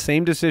that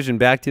same decision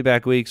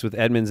back-to-back weeks with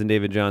Edmonds and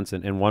David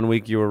Johnson, and 1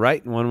 week you were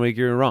right and 1 week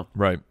you were wrong.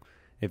 Right.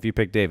 If you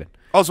picked David.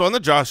 Also, on the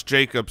Josh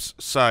Jacobs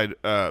side,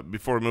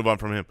 before we move on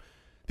from him,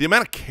 the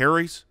amount of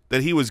carries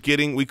that he was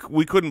getting, we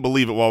couldn't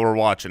believe it while we were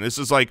watching. This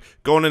is like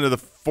going into the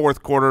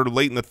fourth quarter,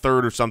 late in the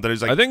third or something.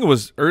 It's like, I think it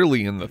was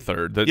early in the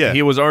third that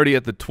he was already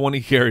at the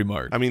 20 carry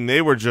mark. I mean,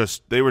 they were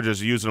just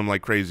using him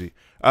like crazy.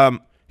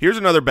 Here's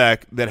another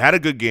back that had a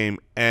good game,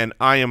 and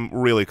I am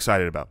really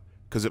excited about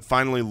because it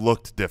finally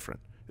looked different.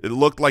 It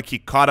looked like he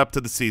caught up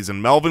to the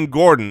season. Melvin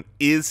Gordon,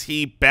 is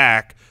he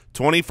back?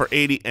 20 for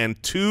 80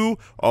 and 2.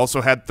 Also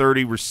had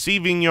 30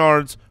 receiving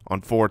yards on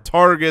 4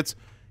 targets.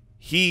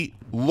 He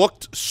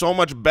looked so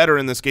much better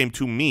in this game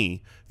to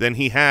me than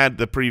he had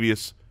the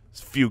previous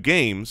few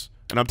games,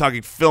 and I'm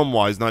talking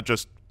film-wise, not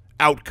just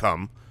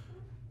outcome.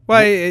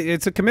 Well,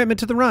 it's a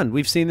commitment to the run.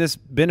 We've seen this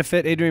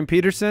benefit Adrian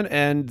Peterson,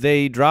 and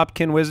they dropped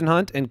Ken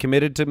Wisenhunt and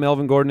committed to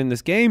Melvin Gordon in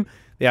this game.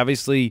 They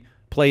obviously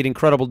played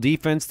incredible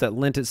defense that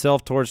lent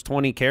itself towards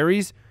 20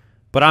 carries.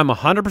 But I'm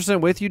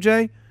 100% with you,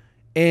 Jay,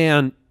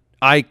 and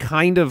I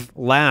kind of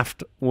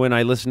laughed when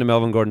I listened to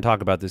Melvin Gordon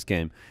talk about this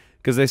game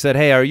because they said,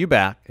 hey, are you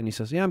back? And he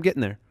says, yeah, I'm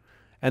getting there.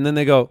 And then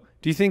they go,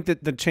 do you think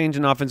that the change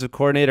in offensive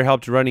coordinator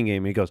helped your running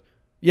game? And he goes,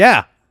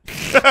 yeah.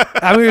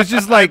 I mean, it was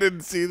just like, I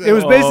didn't see that. It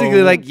was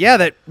basically like, yeah,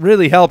 that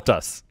really helped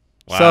us.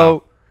 Wow.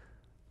 So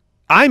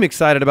I'm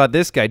excited about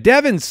this guy.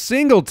 Devin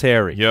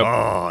Singletary. Yep.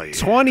 Oh, yeah.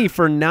 20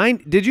 for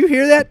 9. Did you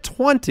hear that?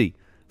 20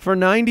 for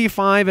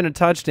 95 and a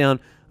touchdown.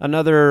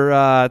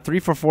 Another 3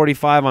 for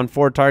 45 on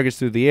 4 targets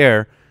through the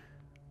air,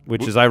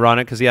 which is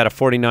ironic because he had a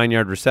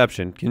 49-yard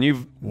reception. Can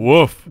you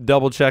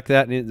double-check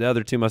that? The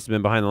other two must have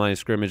been behind the line of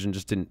scrimmage and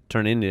just didn't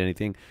turn into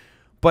anything.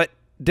 But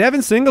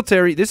Devin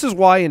Singletary, this is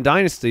why in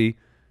Dynasty,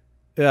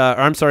 in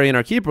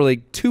our Keeper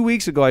League, 2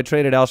 weeks ago I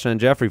traded Alshon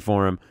Jeffrey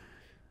for him.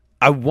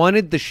 I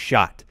wanted the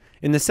shot.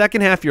 In the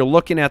second half, you're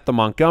looking at the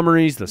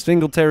Montgomerys, the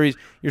Singletaries.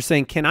 You're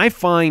saying, can I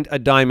find a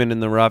diamond in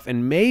the rough?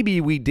 And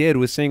maybe we did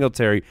with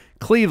Singletary.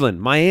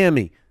 Cleveland,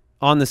 Miami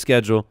on the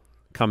schedule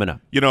coming up.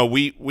 You know,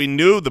 we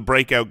knew the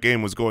breakout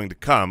game was going to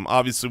come.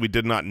 Obviously, we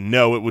did not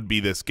know it would be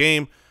this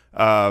game.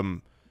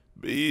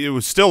 It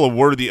was still a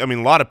worthy – I mean,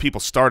 a lot of people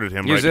started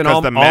him, he was right? in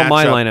all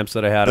my lineups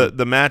that I had him.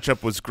 The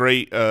matchup was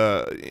great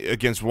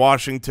against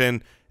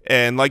Washington.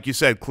 And like you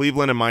said,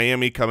 Cleveland and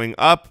Miami coming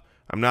up.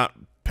 I'm not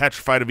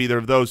petrified of either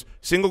of those.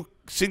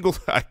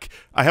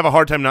 I have a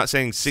hard time not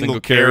saying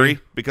single carry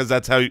because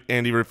that's how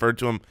Andy referred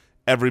to him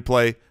every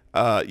play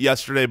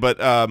yesterday. But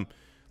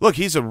look,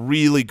 he's a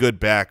really good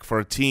back for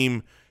a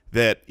team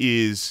that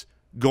is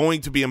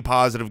going to be in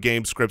positive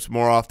game scripts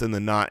more often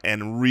than not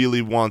and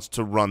really wants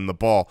to run the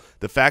ball.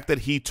 The fact that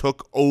he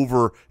took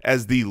over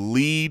as the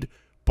lead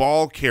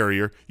ball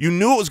carrier, you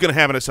knew it was going to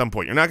happen at some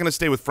point. You're not going to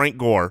stay with Frank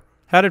Gore.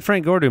 How did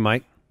Frank Gore do,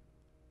 Mike?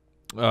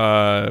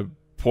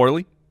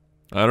 Poorly.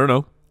 I don't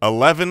know.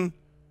 11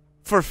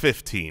 for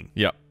 15.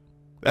 Yeah.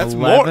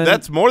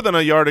 That's more than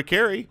a yard a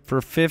carry.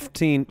 For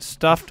 15,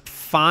 stuffed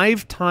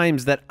 5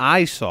 times that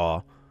I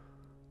saw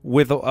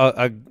with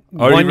a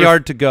 1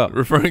 yard to go.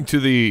 Referring to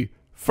the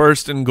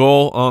first and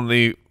goal on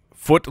the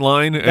foot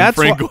line and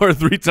Frank Gore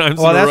 3 times in a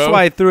row? Well, that's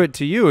why I threw it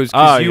to you, is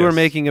because you were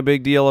making a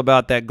big deal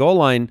about that goal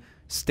line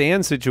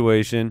stand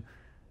situation,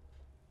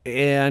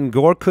 and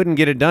Gore couldn't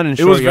get it done in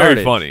short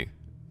yardage. Very funny.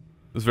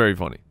 It was very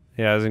funny.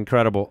 Yeah, it was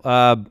incredible.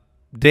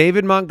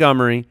 David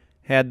Montgomery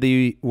had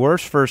the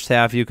worst first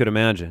half you could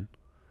imagine.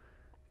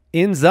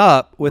 Ends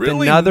up with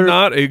another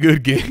not a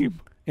good game.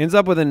 Ends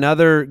up with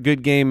another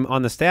good game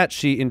on the stat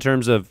sheet in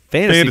terms of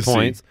fantasy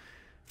points.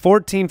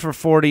 14 for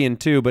 40 and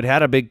 2, but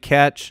had a big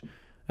catch,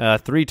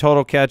 3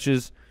 total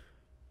catches.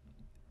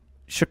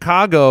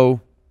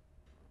 Chicago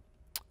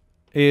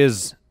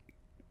is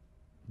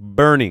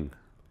burning.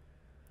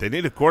 They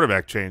need a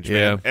quarterback change,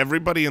 man.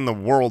 Everybody in the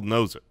world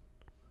knows it.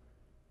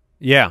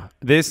 Yeah,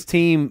 this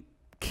team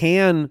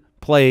can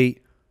play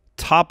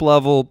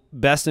top-level,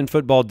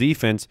 best-in-football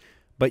defense,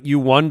 but you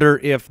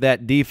wonder if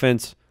that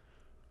defense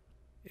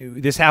 –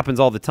 this happens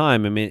all the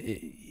time. I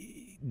mean,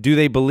 do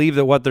they believe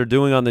that what they're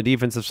doing on the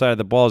defensive side of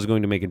the ball is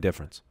going to make a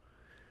difference?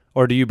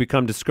 Or do you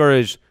become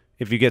discouraged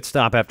if you get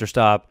stop after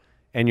stop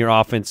and your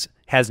offense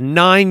has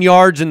 9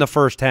 yards in the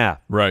first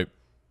half? Right.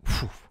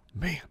 Whew,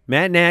 man.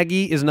 Matt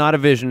Nagy is not a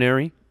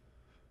visionary.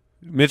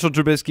 Mitchell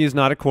Trubisky is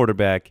not a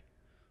quarterback.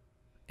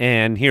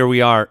 And here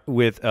we are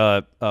with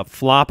a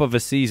flop of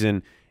a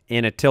season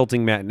and a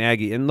tilting Matt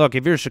Nagy. And look,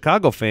 if you're a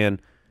Chicago fan,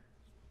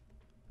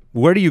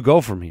 where do you go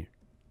from here?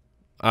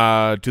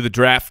 To the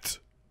draft.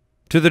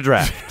 To the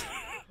draft.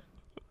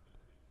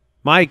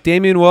 Mike,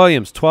 Damian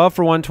Williams, 12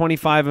 for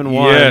 125 and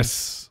 1.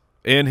 Yes,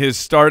 and his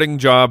starting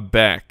job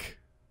back.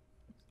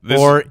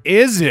 Or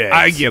is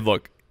it?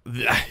 Look,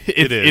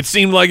 It is. It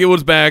seemed like it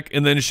was back,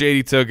 and then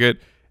Shady took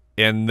it,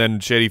 and then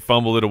Shady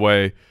fumbled it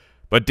away.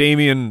 But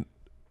Damian,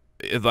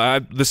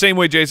 the same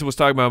way Jason was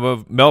talking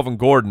about Melvin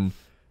Gordon,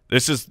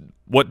 this is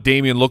what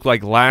Damian looked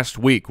like last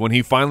week when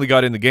he finally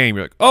got in the game.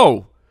 You're like,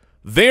 oh,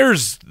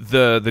 there's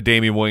the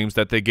Damian Williams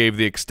that they gave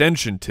the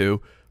extension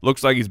to.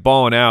 Looks like he's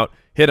balling out.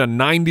 Hit a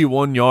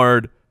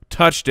 91-yard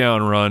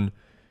touchdown run,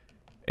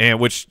 and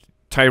which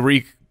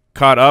Tyreek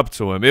caught up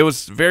to him. It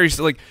was very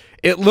like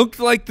it looked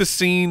like the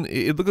scene.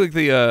 It looked like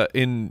the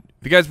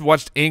if you guys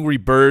watched Angry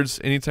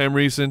Birds anytime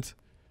recent,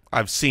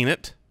 I've seen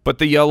it. but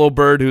the yellow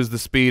bird who's the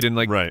speed and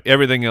like Right.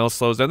 everything else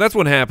slows down. That's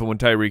what happened when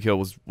Tyreek Hill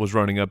was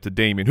running up to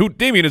Damian.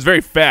 Damian is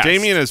very fast.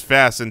 Damian is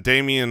fast, and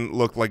Damian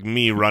looked like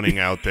me running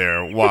out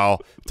there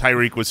while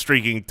Tyreek was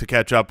streaking to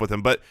catch up with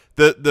him. But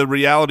the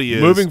reality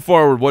is, Moving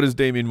forward, what is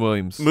Damian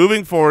Williams?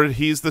 moving forward,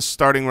 he's the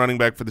starting running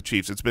back for the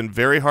Chiefs. It's been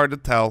very hard to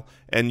tell,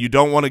 and you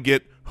don't want to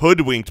get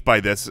hoodwinked by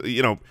this,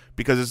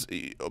 because it's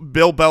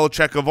Bill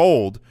Belichick of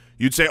old.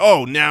 You'd say,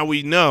 oh, now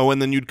we know,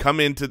 and then you'd come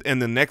into –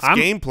 and the next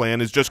game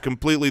plan is just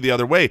completely the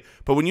other way.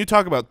 But when you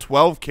talk about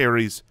 12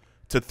 carries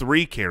to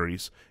 3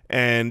 carries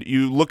and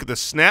you look at the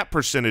snap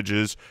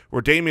percentages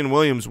where Damian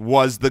Williams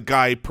was the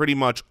guy pretty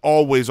much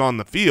always on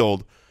the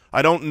field,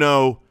 I don't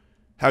know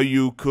how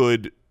you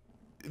could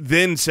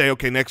then say,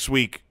 okay, next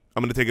week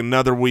I'm going to take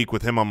another week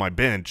with him on my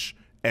bench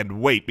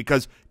and wait.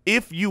 Because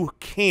if you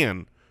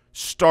can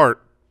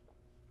start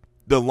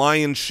the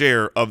lion's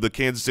share of the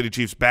Kansas City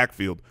Chiefs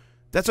backfield –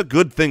 that's a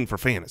good thing for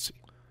fantasy.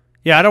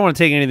 Yeah, I don't want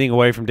to take anything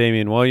away from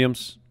Damian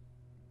Williams,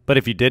 but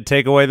if you did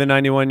take away the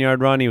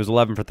 91-yard run, he was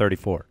 11 for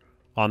 34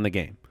 on the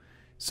game.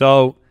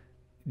 So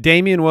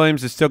Damian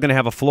Williams is still going to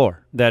have a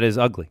floor that is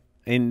ugly,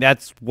 and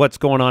that's what's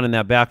going on in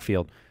that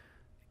backfield.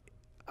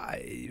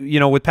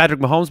 With Patrick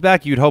Mahomes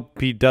back, you'd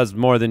hope he does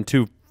more than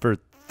 2 for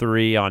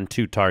 3 on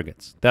 2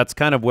 targets. That's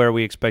kind of where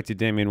we expected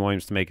Damian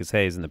Williams to make his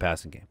hays in the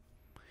passing game.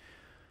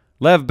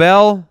 Lev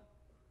Bell.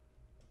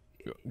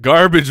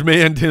 Garbage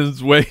man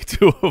his way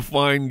to a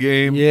fine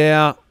game.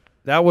 Yeah,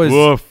 that was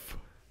Woof.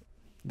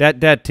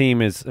 that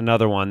team is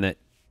another one that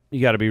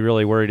you got to be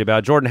really worried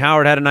about. Jordan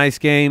Howard had a nice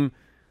game.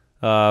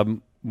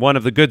 One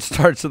of the good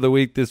starts of the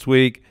week this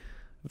week.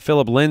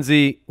 Phillip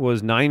Lindsay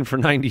was 9 for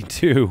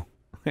 92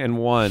 and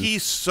 1.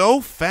 He's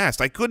so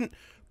fast. I couldn't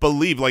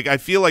believe. Like, I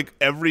feel like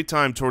every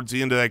time towards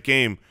the end of that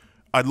game,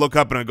 I'd look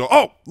up and I'd go,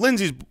 "Oh,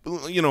 Lindsay's,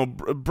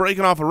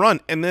 breaking off a run,"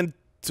 and then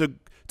to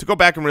go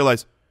back and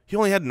realize he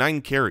only had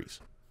 9 carries.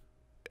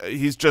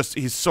 He's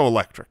so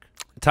electric.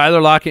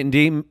 Tyler Lockett and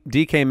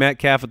DK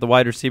Metcalf at the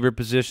wide receiver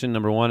position,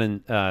 number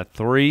 1 and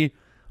 3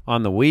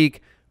 on the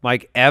week.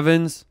 Mike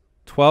Evans,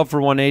 12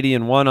 for 180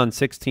 and 1 on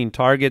 16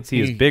 targets. He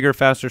is bigger,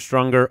 faster,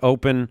 stronger,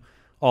 open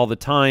all the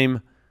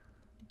time.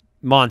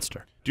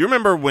 Monster. Do you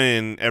remember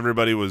when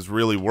everybody was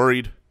really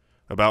worried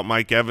about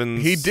Mike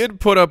Evans? He did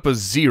put up a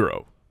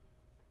 0.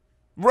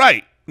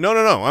 Right. No.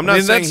 I'm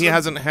not saying he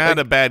hasn't had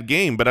a bad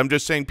game, but I'm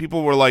just saying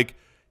people were like,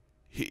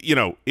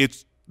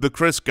 it's the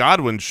Chris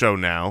Godwin show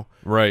now.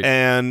 Right.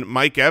 And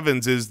Mike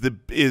Evans is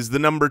the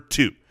number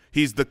 2.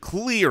 He's the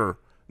clear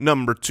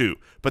number 2.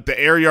 But the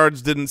air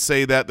yards didn't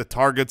say that. The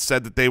targets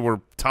said that they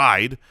were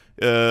tied.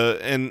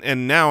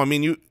 And now, I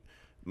mean,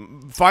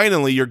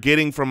 finally you're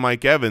getting from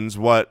Mike Evans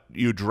what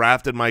you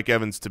drafted Mike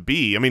Evans to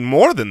be. I mean,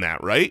 more than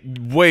that, right?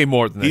 Way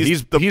more than that.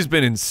 He's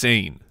been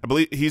insane. I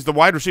believe he's the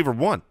wide receiver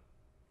 1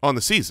 on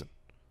the season.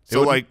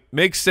 So, it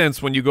makes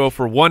sense when you go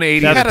for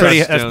 180.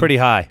 That's pretty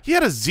high. He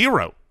had a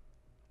 0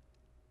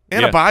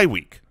 and a bye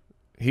week.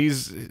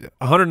 He's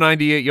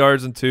 198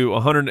 yards and 2,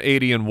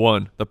 180 and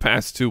 1 the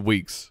past 2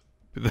 weeks.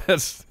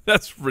 That's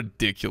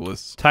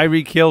ridiculous.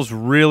 Tyreek Hill's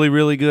really,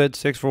 really good,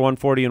 6 for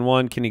 140 and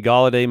 1. Kenny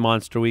Golladay,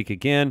 monster week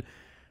again.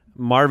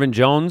 Marvin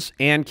Jones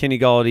and Kenny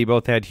Golladay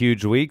both had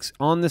huge weeks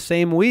on the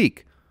same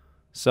week.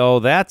 So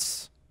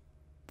that's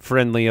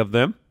friendly of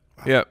them.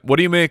 Yeah. What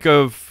do you make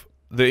of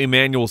the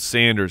Emmanuel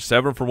Sanders,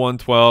 7 for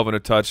 112 and a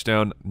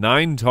touchdown,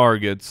 9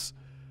 targets?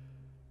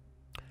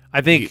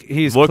 I think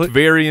he's looked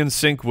very in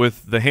sync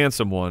with the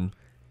handsome one.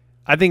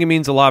 I think it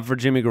means a lot for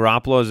Jimmy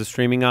Garoppolo as a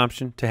streaming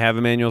option to have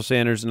Emmanuel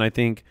Sanders, and I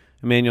think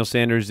Emmanuel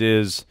Sanders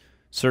is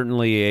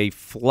certainly a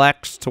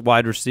flex to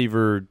wide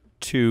receiver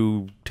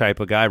 2 type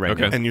of guy right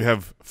now. And you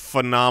have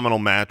phenomenal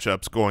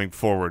matchups going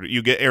forward.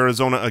 You get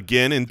Arizona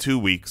again in 2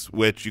 weeks,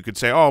 which you could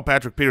say, oh,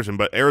 Patrick Peterson,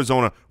 but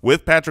Arizona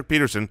with Patrick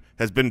Peterson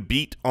has been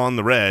beat on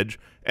the reg.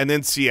 And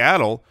then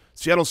Seattle.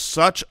 Seattle's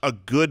such a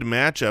good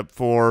matchup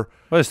for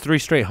 – well, it's 3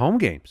 straight home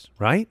games,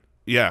 right?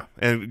 Yeah,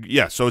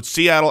 so it's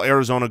Seattle,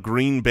 Arizona,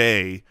 Green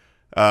Bay.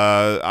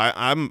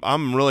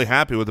 I'm really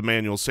happy with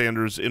Emmanuel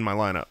Sanders in my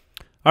lineup.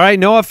 All right,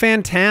 Noah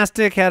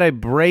Fantastic had a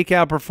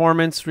breakout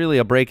performance, really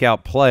a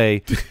breakout play.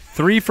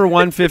 3 for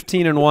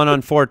 115 and 1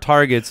 on 4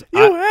 targets.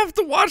 You have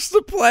to watch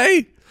the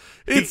play.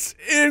 It's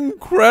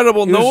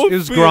incredible. It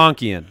was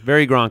Gronkian,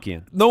 very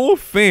Gronkian. Noah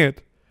Fant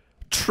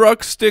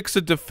truck sticks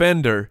a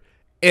defender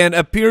and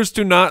appears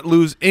to not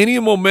lose any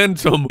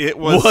momentum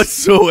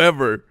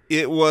whatsoever.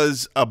 It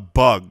was a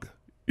bug.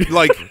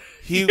 Like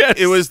Yes,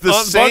 it was the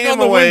same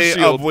way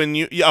of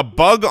when a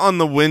bug on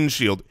the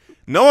windshield.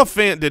 Noah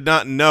Fant did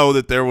not know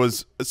that there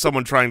was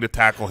someone trying to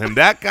tackle him.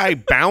 That guy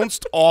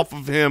bounced off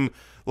of him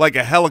like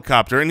a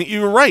helicopter, and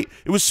you were right.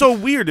 It was so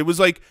weird. It was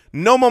like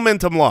no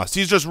momentum lost.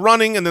 He's just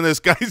running, and then this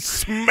guy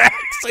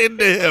smacks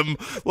into him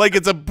like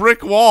it's a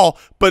brick wall,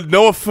 but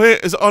Noah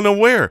Fant is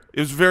unaware. It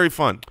was very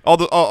fun,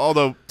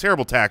 although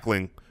terrible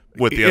tackling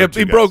with the other two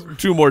He guys. broke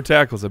 2 more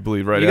tackles, I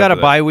believe, right You got a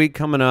after bye week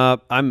coming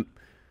up. I'm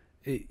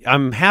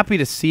happy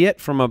to see it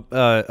from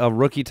a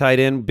rookie tight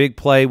end. Big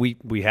play.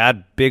 We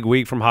had big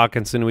week from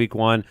Hawkinson week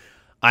 1.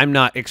 I'm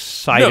not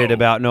excited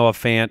about Noah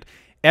Fant.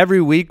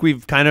 Every week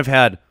we've kind of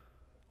had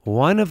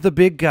one of the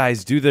big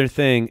guys do their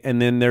thing, and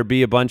then there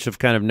be a bunch of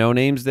kind of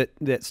no-names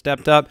that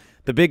stepped up.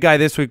 The big guy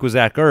this week was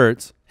Zach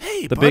Ertz,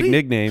 big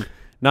nickname.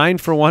 9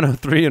 for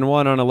 103 and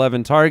 1 on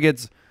 11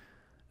 targets.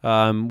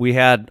 We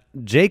had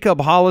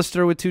Jacob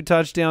Hollister with 2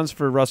 touchdowns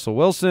for Russell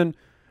Wilson.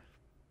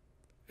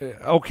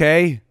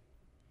 Okay.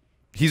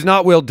 He's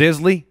not Will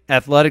Disley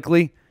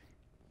athletically.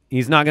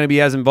 He's not going to be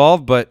as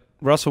involved, but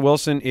Russell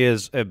Wilson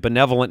is a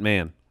benevolent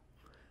man,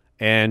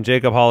 and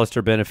Jacob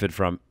Hollister benefited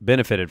from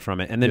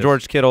it. And then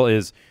George Kittle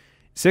is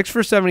 6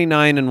 for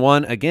 79 and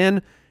 1.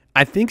 Again,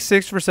 I think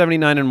 6 for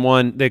 79 and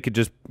 1, they could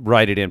just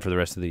write it in for the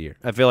rest of the year.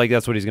 I feel like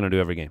that's what he's going to do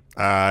every game.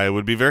 I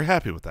would be very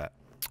happy with that.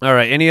 All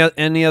right.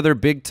 Any other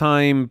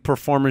big-time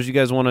performers you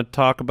guys want to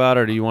talk about,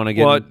 or do you want to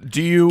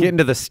get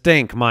into the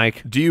stink,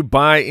 Mike? Do you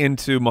buy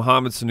into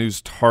Mohamed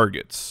Sanu's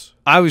targets?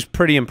 I was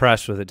pretty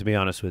impressed with it, to be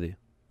honest with you.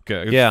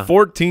 Okay. Yeah.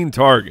 14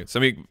 targets. I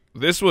mean,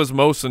 this was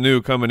Mo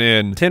Sanu coming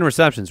in. 10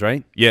 receptions,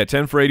 right? Yeah,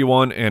 10 for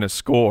 81 and a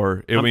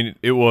score. I mean,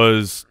 it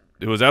was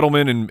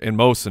Edelman and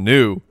Mo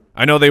Sanu.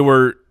 I know they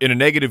were in a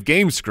negative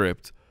game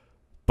script,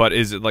 but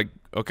is it like,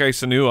 okay,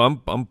 Sanu,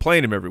 I'm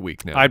playing him every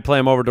week now. I'd play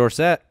him over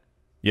Dorsett.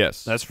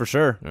 Yes. That's for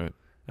sure. All right.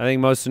 I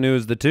think Mo Sanu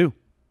is the 2.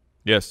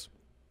 Yes.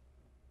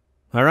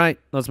 All right,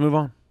 let's move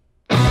on.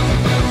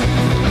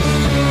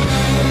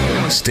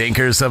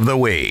 Stinkers of the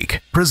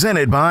Week,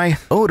 presented by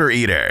Odor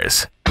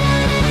Eaters.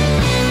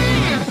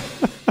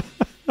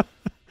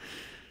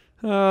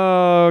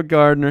 Oh,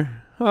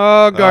 Gardner.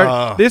 Oh,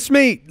 Gardner. This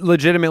may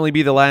legitimately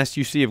be the last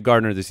you see of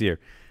Gardner this year.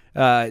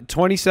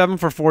 27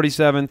 for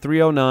 47,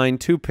 309,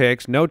 2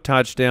 picks, no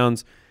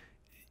touchdowns.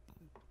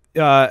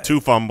 2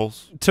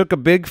 fumbles. Took a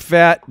big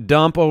fat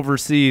dump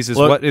overseas is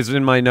what is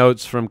in my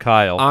notes from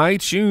Kyle. I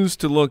choose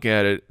to look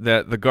at it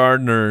that the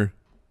gardener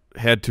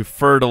had to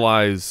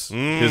fertilize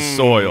his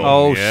soil.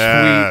 Oh,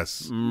 yes.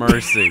 sweet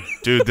mercy.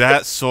 Dude,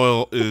 that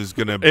soil is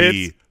going to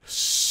be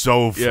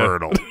so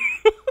fertile.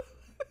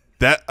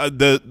 That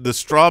the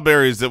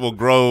strawberries that will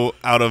grow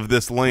out of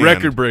this land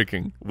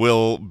Record-breaking.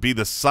 will be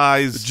the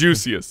size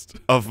Juiciest.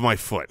 of my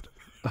foot.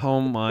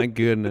 Oh, my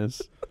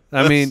goodness.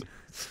 I mean,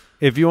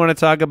 if you want to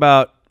talk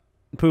about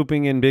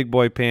pooping in big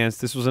boy pants,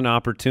 this was an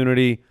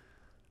opportunity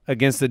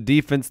against a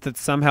defense that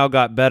somehow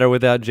got better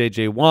without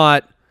J.J.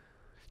 Watt.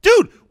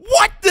 Dude,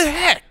 what the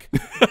heck?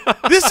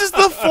 This is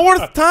the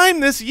 4th time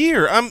this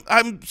year.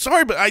 I'm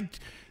sorry, but I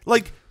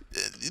like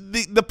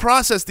the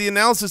process, the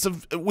analysis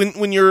of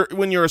when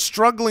you're a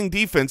struggling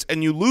defense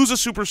and you lose a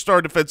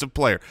superstar defensive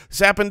player. This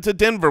happened to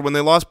Denver when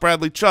they lost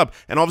Bradley Chubb,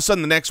 and all of a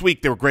sudden the next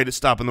week they were great at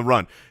stopping the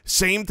run.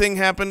 Same thing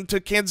happened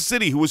to Kansas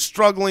City, who was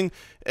struggling,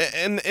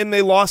 and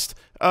they lost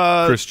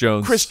Chris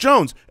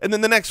Jones. And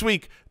then the next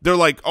week they're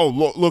like, oh,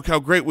 look how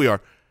great we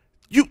are.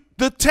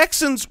 The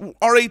Texans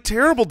are a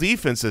terrible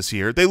defense this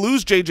year. They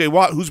lose J.J.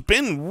 Watt, who's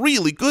been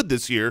really good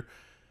this year.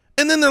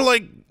 And then they're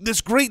like,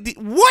 this great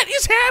what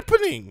is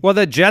happening? Well,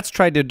 the Jets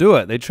tried to do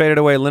it. They traded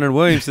away Leonard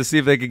Williams to see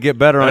if they could get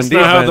better on defense.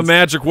 That's not how the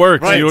magic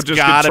works. Right. You don't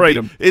just trade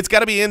him. It's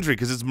got to be injury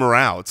because it's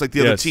morale. It's like the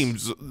other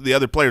teams, the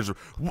other players are,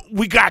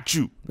 we got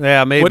you.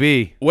 Yeah,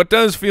 maybe. What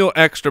does feel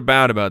extra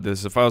bad about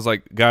this, if I was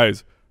like,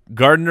 guys,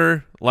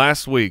 Gardner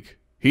last week,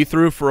 he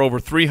threw for over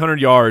 300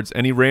 yards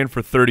and he ran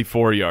for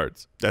 34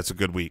 yards. That's a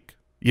good week.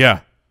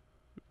 Yeah.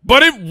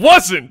 But it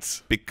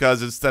wasn't.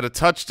 Because instead of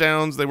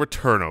touchdowns, they were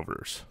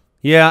turnovers.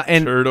 Yeah,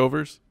 and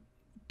Turnovers.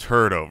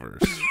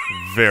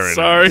 Very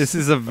Sorry. nice. This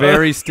is a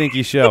very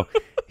stinky show.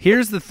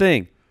 Here's the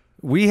thing.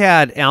 We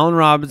had Allen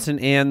Robinson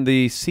and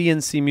the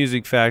CNC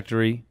Music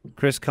Factory,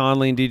 Chris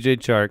Conley and DJ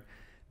Chark.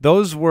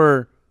 Those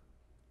were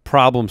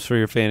problems for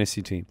your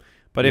fantasy team.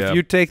 But if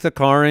you take the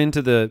car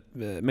into the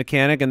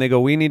mechanic and they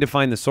go, we need to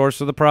find the source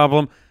of the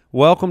problem,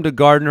 welcome to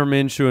Gardner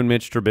Minshew and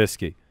Mitch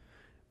Trubisky.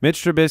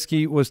 Mitch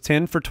Trubisky was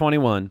 10 for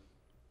 21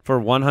 for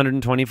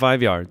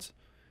 125 yards.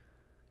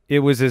 It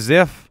was as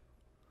if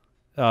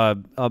a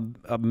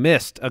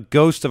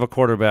ghost of a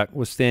quarterback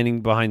was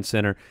standing behind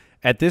center.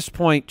 At this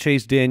point,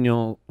 Chase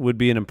Daniel would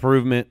be an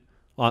improvement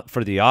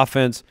for the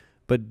offense,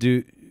 but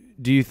do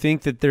you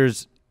think that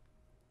there's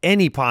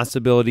any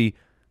possibility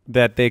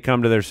that they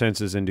come to their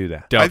senses and do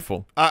that?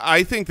 Doubtful.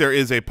 I think there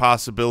is a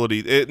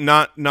possibility.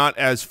 Not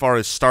as far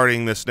as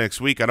starting this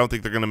next week. I don't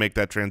think they're going to make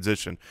that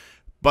transition.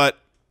 But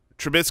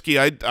Trubisky,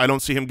 I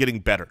don't see him getting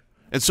better.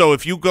 And so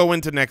if you go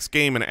into next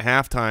game and at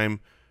halftime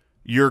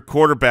your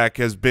quarterback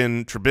has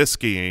been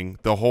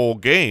Trubiskying the whole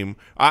game,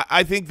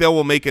 I think they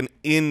will make an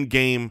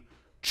in-game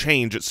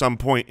change at some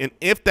point. And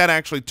if that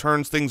actually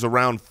turns things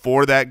around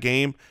for that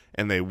game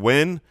and they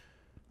win,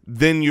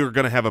 then you're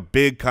going to have a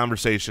big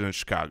conversation in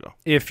Chicago.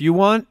 If you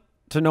want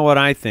to know what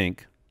I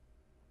think,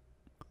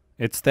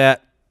 it's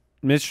that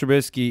Mitch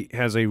Trubisky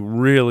has a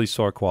really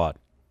sore quad.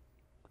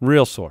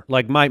 Real sore.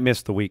 Like might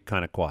miss the week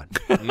kind of quad.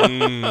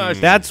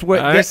 That's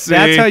what that's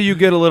how you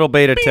get a little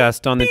beta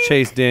test on the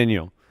Chase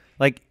Daniel.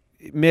 Like,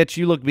 Mitch,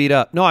 you look beat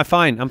up. No, I'm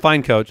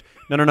fine, coach.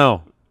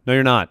 No,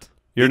 you're not.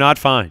 You're not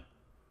fine.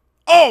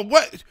 Oh,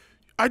 what?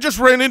 I just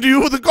ran into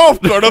you with a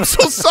golf cart. I'm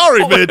so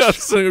sorry, Mitch.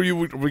 So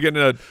we're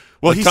getting a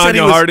he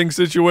Tanya Harding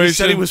situation. He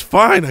said he was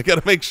fine. I got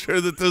to make sure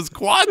that those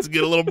quads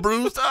get a little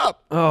bruised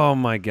up. Oh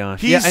my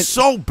gosh, he's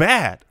so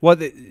bad. Well,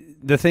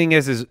 the thing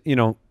is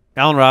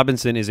Allen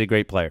Robinson is a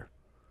great player.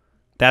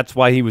 That's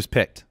why he was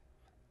picked.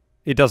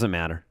 It doesn't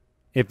matter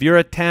if you're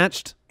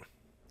attached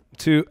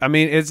to. I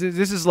mean, this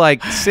is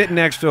like sitting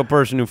next to a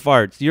person who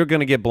farts. You're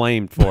going to get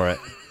blamed for it.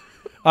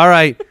 All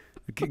right,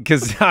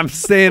 because I'm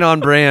staying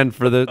on brand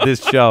for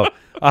this show.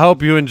 I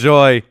hope you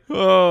enjoy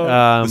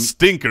the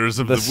stinkers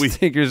of the week.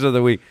 Stinkers of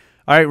the week.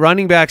 All right,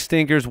 running back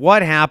stinkers.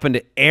 What happened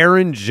to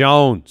Aaron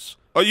Jones?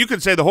 Oh, you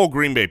could say the whole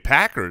Green Bay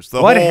Packers.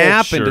 What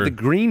happened to the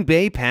Green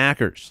Bay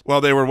Packers?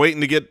 Well, they were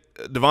waiting to get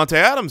Devontae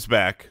Adams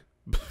back.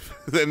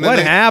 What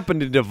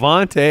happened to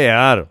Devontae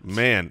Adams?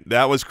 Man,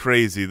 that was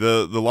crazy.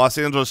 The Los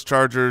Angeles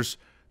Chargers,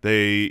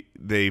 they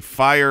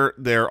fire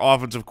their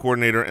offensive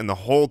coordinator, and the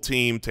whole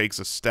team takes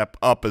a step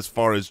up as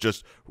far as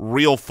just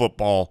real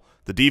football.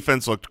 The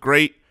defense looked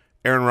great.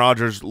 Aaron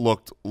Rodgers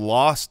looked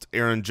lost.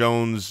 Aaron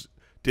Jones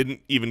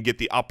didn't even get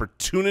the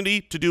opportunity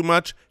to do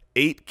much.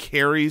 8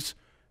 carries.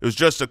 It was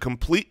just a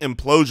complete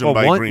implosion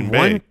by Green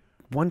Bay.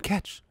 One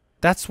catch.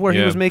 That's where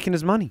he was making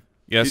his money.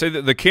 Yeah, so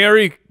the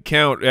carry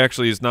count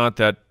actually is not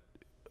that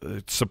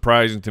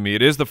surprising to me.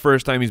 It is the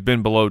first time he's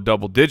been below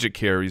double-digit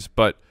carries,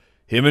 but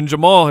him and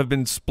Jamal have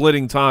been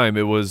splitting time.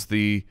 It was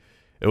the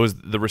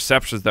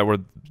receptions that were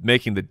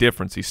making the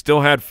difference. He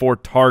still had 4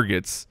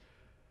 targets,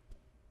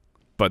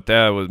 but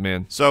that was,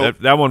 man, so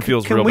that one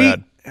feels real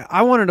bad.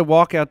 I wanted to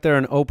walk out there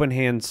and open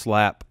hand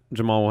slap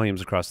Jamal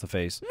Williams across the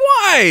face.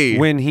 Why?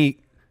 when he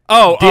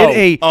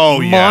did a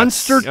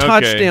monster yes.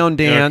 touchdown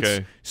Okay, dance,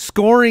 okay.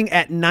 scoring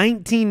at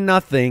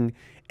 19-0,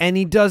 and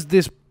he does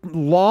this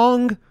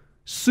long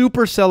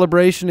super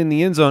celebration in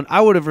the end zone.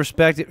 I would have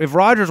respected if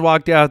Rodgers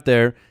walked out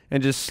there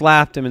and just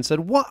slapped him and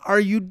said, "What are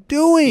you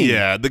doing?"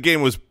 Yeah, the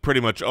game was pretty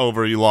much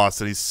over. He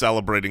lost, and he's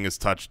celebrating his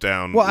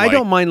touchdown. Well, I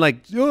don't mind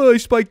I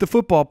spiked the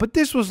football, but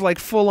this was like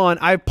full on.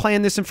 I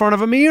planned this in front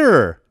of a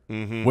mirror.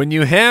 When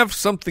you have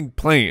something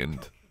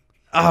planned,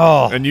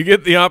 and you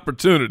get the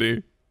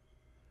opportunity.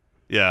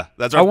 Yeah,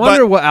 that's. I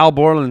wonder what Al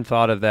Borland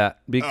thought of that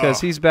because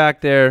he's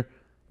back there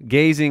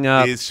gazing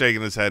up. He's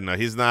shaking his head. No,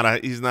 he's not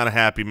a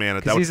happy man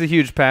at that. He's a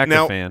huge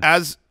Packer fan.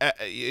 As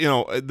you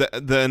know,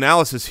 the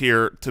analysis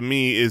here to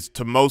me is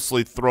to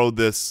mostly throw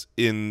this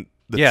in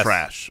the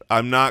trash.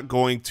 I'm not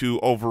going to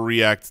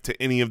overreact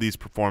to any of these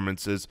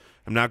performances.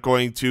 I'm not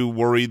going to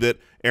worry that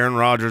Aaron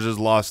Rodgers has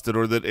lost it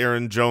or that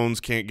Aaron Jones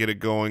can't get it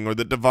going or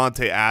that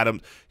Devontae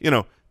Adams.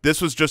 This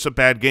was just a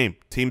bad game.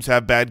 Teams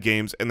have bad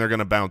games, and they're going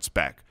to bounce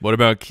back. What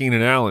about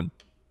Keenan Allen?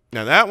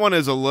 Now, that one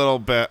is a little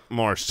bit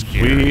more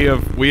scary.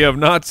 We have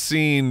not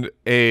seen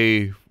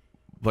a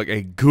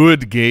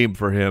good game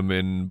for him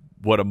in,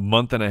 a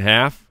month and a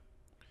half?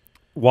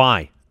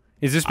 Why?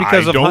 Is this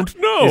because I don't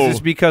know. Is this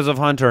because of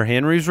Hunter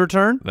Henry's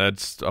return?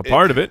 That's a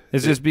part of it.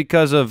 Is this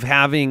because of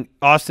having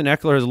Austin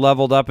Eckler has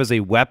leveled up as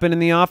a weapon in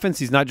the offense?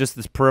 He's not just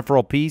this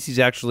peripheral piece. He's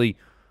actually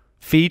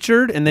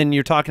featured. And then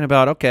you're talking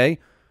about, okay,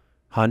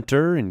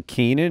 Hunter and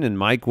Keenan and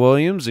Mike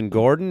Williams and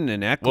Gordon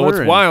and Eckler. Well,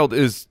 what's wild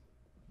is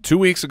 2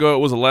 weeks ago it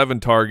was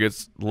 11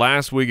 targets.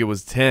 Last week it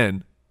was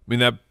 10.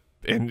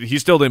 And he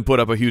still didn't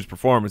put up a huge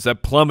performance.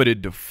 That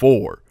plummeted to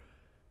 4.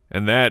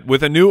 And that,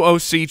 with a new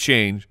OC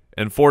change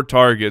and 4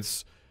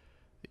 targets,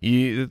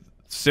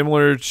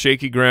 similar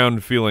shaky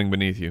ground feeling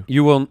beneath you.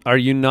 Are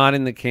you not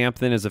in the camp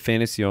then as a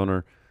fantasy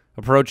owner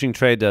approaching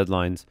trade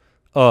deadlines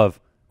of,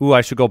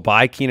 I should go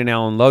buy Keenan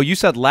Allen low? You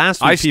said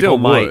last week people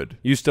might.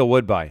 You still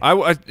would buy.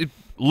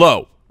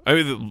 Low.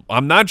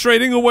 I'm not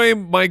trading away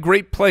my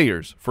great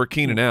players for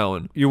Keenan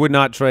Allen. You would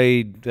not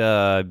trade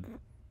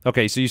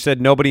okay, so you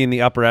said nobody in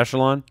the upper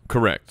echelon?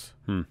 Correct.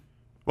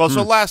 Well,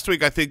 so last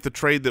week I think the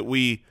trade that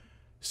we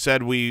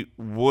said we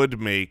would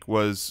make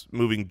was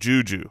moving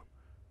Juju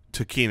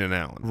to Keenan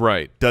Allen.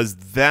 Right. Does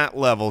that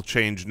level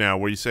change now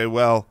where you say,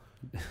 well,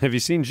 have you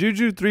seen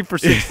Juju 3 for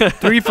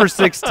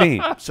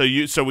 16?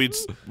 So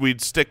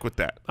we'd stick with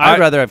that. I'd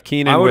rather have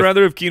Keenan. I would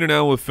rather have Keenan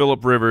Allen with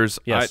Phillip Rivers.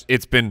 Yes.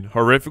 It's been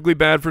horrifically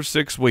bad for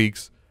 6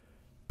 weeks,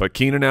 but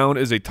Keenan Allen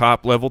is a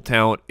top level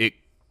talent.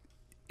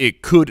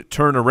 It could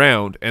turn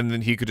around, and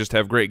then he could just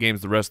have great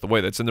games the rest of the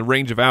way. That's in the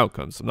range of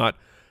outcomes. I'm not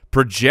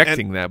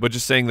projecting that, but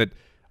just saying that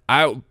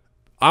I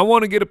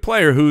want to get a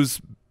player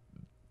who's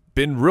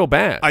been real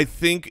bad. I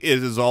think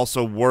it is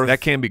also worth that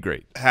can be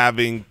great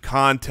having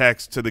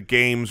context to the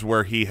games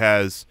where he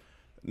has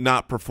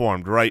not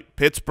performed, right?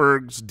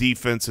 Pittsburgh's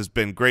defense has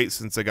been great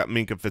since they got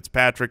Minkah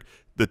Fitzpatrick.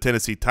 The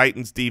Tennessee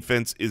Titans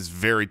defense is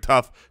very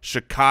tough.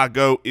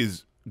 Chicago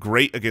is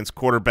great against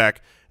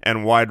quarterback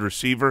and wide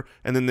receiver.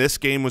 And then this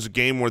game was a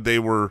game where they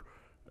were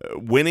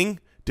winning,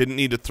 didn't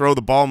need to throw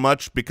the ball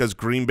much because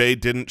Green Bay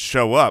didn't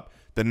show up.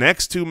 The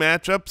next 2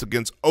 matchups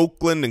against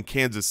Oakland and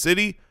Kansas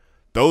City,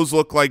 those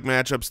look like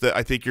matchups that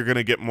I think you're going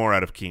to get more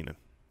out of Keenan.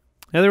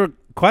 Now, there were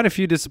quite a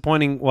few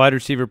disappointing wide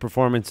receiver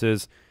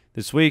performances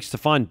this week.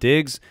 Stephon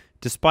Diggs,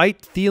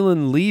 despite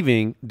Thielen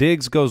leaving,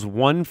 Diggs goes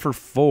 1 for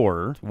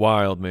 4.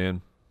 Wild,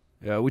 man.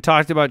 We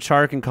talked about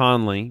Chark and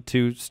Conley,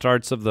 2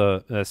 starts of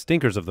the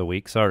stinkers of the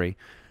week, sorry.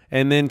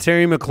 And then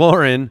Terry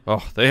McLaurin.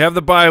 Oh, they have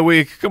the bye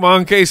week. Come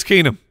on, Case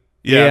Keenum.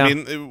 Yeah, I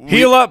mean,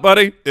 heal up,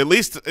 buddy. At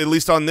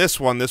least on this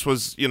one, this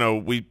was,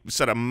 we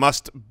said a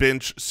must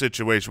bench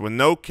situation with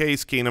no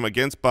Case Keenum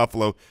against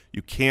Buffalo.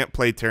 You can't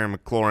play Terry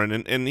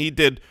McLaurin, and he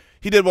did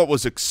what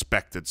was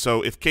expected.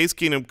 So if Case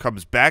Keenum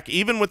comes back,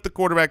 even with the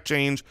quarterback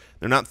change,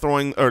 they're not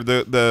throwing, or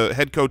the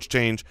head coach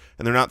change,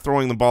 and they're not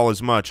throwing the ball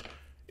as much.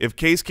 If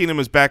Case Keenum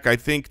is back, I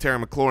think Terry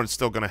McLaurin's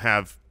still going to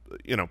have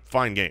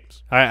fine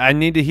games. I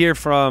need to hear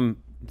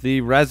from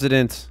the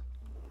resident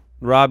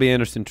Robbie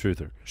Anderson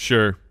truther.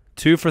 Sure.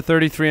 2 for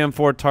 33 on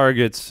 4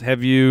 targets.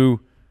 Where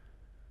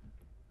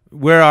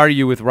are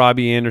you with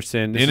Robbie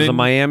Anderson? This is a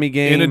Miami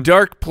game. In a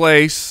dark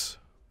place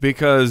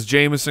because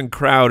Jamison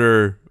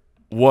Crowder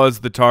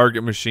was the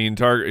target machine.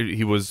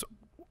 He was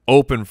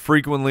open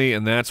frequently,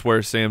 and that's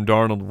where Sam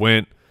Darnold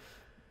went.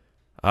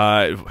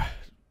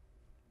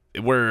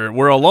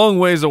 We're a long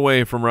ways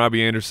away from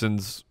Robbie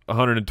Anderson's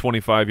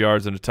 125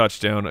 yards and a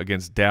touchdown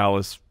against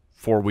Dallas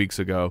 4 weeks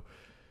ago.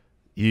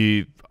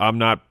 I'm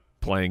not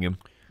playing him.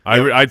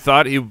 I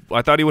thought he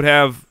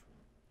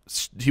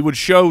would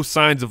show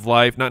signs of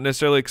life, not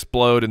necessarily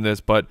explode in this,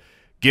 but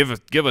give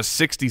us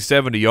 60,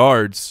 70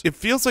 yards. It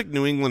feels like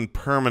New England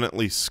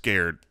permanently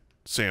scared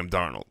Sam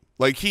Darnold.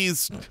 Like he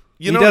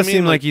does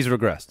seem like he's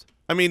regressed.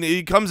 I mean,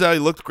 he comes out, he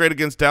looked great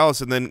against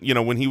Dallas, and then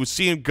when he was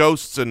seeing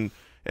ghosts and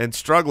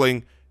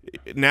struggling,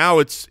 now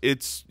it's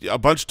a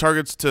bunch of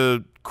targets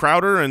to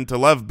Crowder and to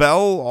Lev Bell,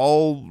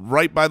 all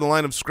right by the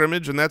line of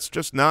scrimmage, and that's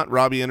just not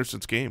Robbie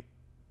Anderson's game.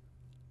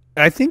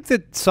 I think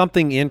that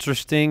something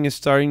interesting is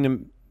starting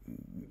to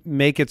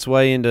make its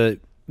way into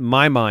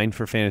my mind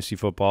for fantasy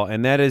football,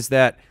 and that is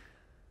that,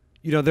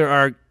 there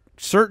are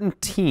certain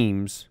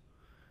teams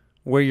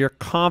where your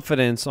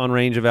confidence on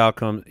range of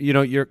outcomes,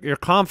 your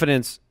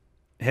confidence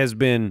has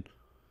been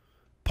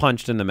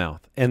punched in the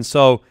mouth. And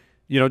so,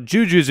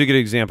 Juju's a good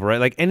example, right?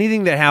 Like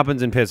anything that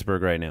happens in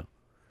Pittsburgh right now,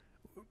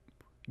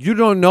 you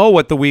don't know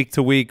what the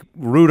week-to-week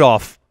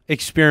Rudolph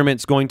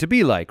experiment's going to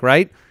be like,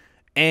 right?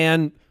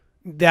 And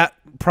that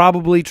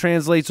probably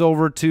translates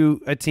over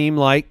to a team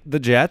like the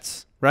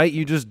Jets, right?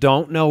 You just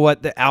don't know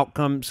what the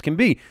outcomes can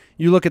be.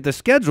 You look at the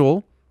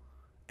schedule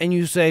and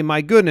you say,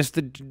 my goodness,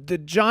 the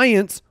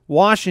Giants,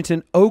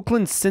 Washington,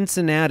 Oakland,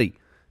 Cincinnati.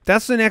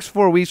 That's the next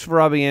 4 weeks for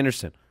Robbie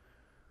Anderson.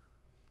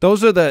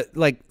 Those are the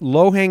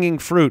low-hanging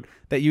fruit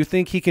that you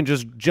think he can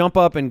just jump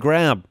up and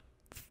grab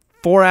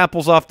 4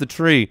 apples off the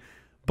tree.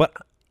 But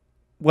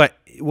what,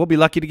 we'll be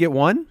lucky to get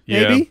one,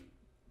 maybe?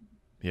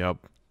 Yeah. Yep.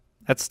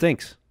 That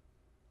stinks.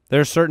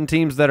 There are certain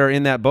teams that are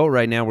in that boat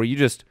right now where you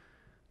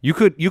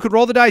could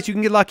roll the dice, you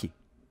can get lucky.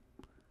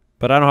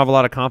 But I don't have a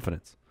lot of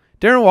confidence.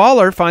 Darren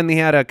Waller finally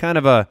had a kind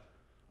of a,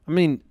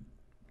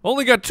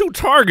 only got 2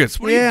 targets.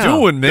 What Yeah. are you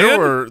doing,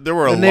 man? There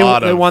were a and they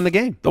lot of won the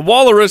game. The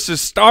Walrus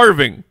is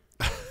starving.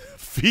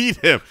 feed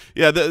him.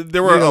 Yeah,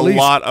 there were At a least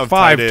lot of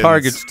 5 tight ends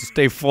targets to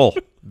stay full.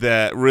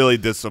 that really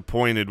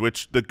disappointed,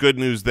 which the good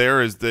news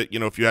there is that,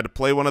 if you had to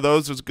play one of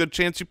those, there's a good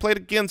chance you played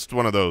against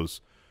one of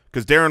those.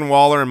 Because Darren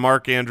Waller and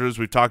Mark Andrews,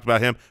 we've talked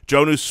about him.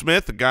 Jonnu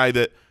Smith, a guy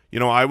that,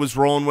 I was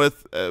rolling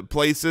with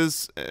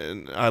places,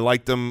 and I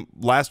liked him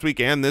last week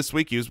and this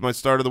week. He was my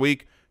start of the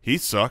week. He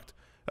sucked.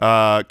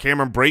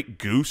 Cameron Brate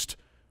goosed.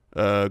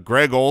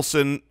 Greg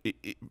Olson,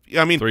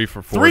 3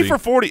 for 40. 3 for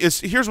 40.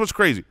 Here's what's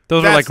crazy.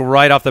 Those are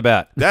right off the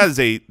bat. That's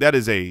a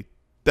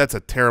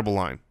terrible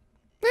line.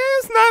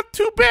 It's not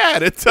too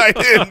bad at tight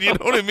end. You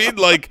know what I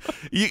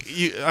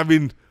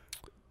mean?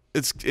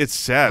 It's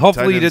sad.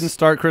 Hopefully you didn't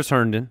start Chris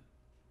Herndon.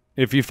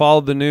 If you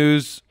followed the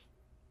news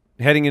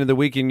heading into the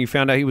weekend, you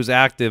found out he was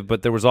active,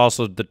 but there was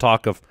also the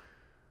talk of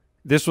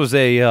this was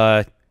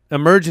a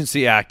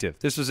emergency active.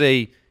 This was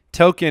a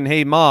token,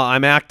 hey, Ma,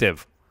 I'm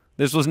active.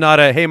 This was not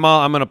a, hey,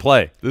 Ma, I'm going to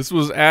play. This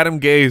was Adam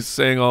Gase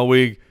saying all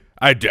week,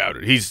 I doubt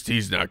it.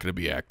 He's not going to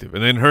be active.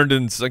 And then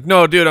Herndon's like,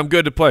 no, dude, I'm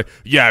good to play.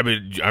 Yeah,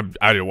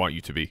 I didn't want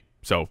you to be.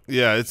 So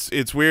yeah,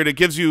 it's weird. It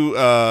gives you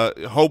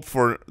hope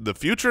for the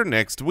future.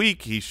 Next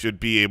week, he should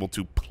be able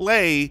to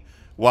play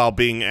while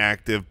being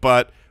active.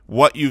 But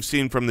what you've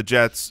seen from the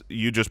Jets,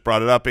 you just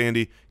brought it up,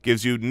 Andy,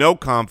 gives you no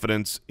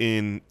confidence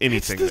in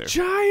anything. It's the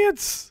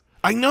Giants.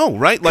 I know,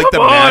 right?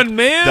 Come on,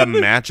 man. The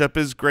matchup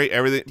is great.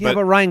 Everything. Yeah,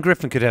 but Ryan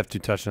Griffin could have 2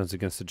 touchdowns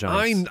against the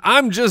Giants.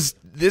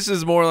 This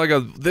is more like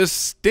this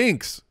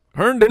stinks.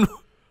 Herndon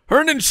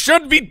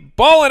should be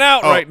balling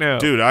out right now.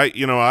 Dude,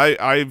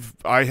 I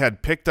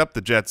had picked up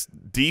the Jets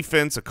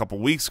defense a couple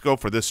weeks ago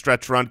for this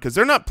stretch run because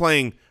they're not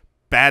playing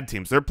bad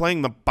teams. They're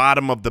playing the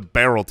bottom of the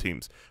barrel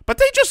teams. But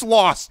they just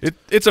lost.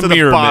 It's a to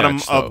mirror the bottom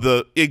match, of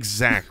though.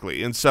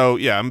 exactly. And so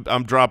yeah,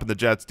 I'm dropping the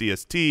Jets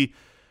DST.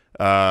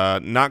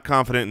 Not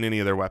confident in any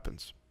of their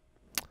weapons.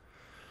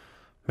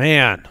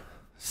 Man,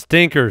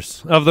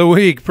 stinkers of the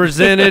week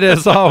presented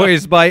as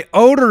always by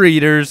Odor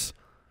Eaters.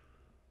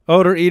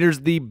 Odor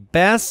Eaters, the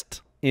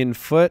best in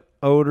foot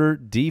odor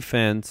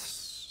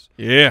defense.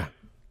 Yeah.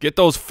 Get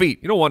those feet.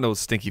 You don't want those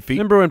stinky feet.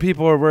 Remember when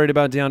people were worried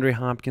about DeAndre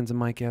Hopkins and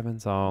Mike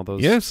Evans? All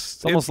those. Yes.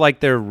 It's almost like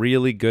they're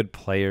really good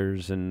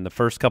players, and the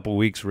first couple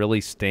weeks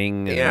really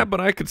sting. Yeah, but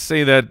I could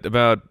say that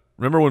about –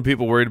 remember when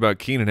people worried about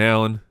Keenan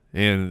Allen,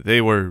 and they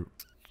were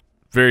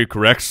very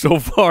correct so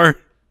far?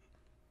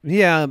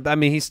 Yeah,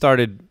 he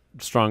started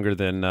stronger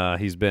than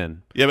he's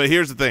been. Yeah, but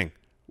here's the thing.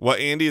 What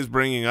Andy is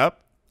bringing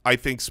up, I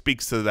think,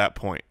 speaks to that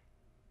point.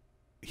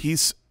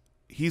 He's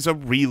a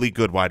really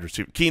good wide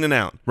receiver. Keenan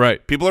Allen.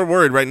 Right. People are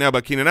worried right now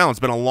about Keenan Allen. It's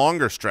been a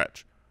longer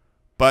stretch.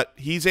 But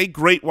he's a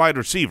great wide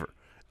receiver.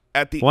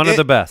 One of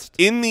the best.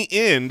 In the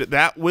end,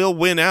 that will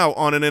win out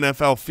on an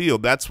NFL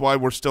field. That's why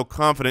we're still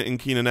confident in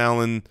Keenan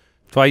Allen.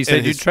 That's why you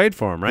said you'd trade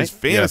for him, right? His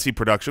fantasy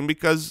production,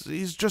 because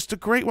he's just a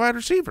great wide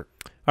receiver.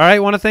 All right,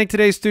 want to thank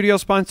today's studio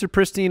sponsor,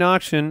 Pristine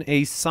Auction.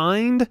 A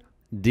signed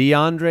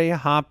DeAndre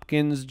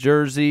Hopkins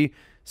jersey,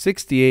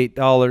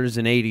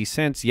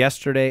 $68.80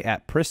 yesterday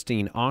at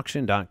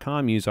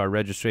pristineauction.com. Use our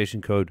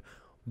registration code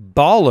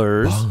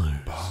BALLERS.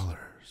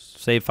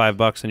 Save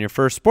 $5 on your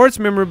first sports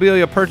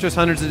memorabilia purchase,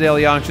 hundreds of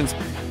daily auctions.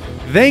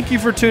 Thank you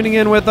for tuning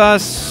in with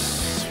us.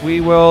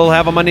 We will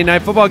have a Monday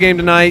Night Football game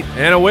tonight.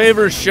 And a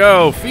waiver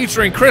show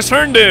featuring Chris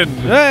Herndon.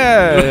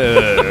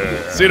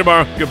 Hey. See you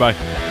tomorrow. Goodbye.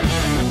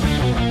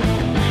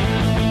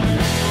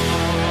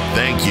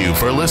 Thank you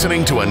for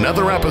listening to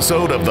another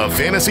episode of the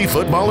Fantasy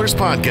Footballers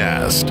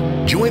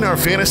Podcast. Join our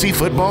fantasy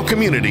football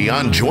community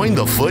on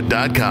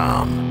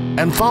jointhefoot.com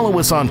and follow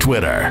us on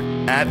Twitter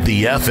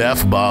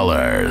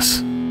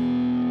 @TheFFBallers.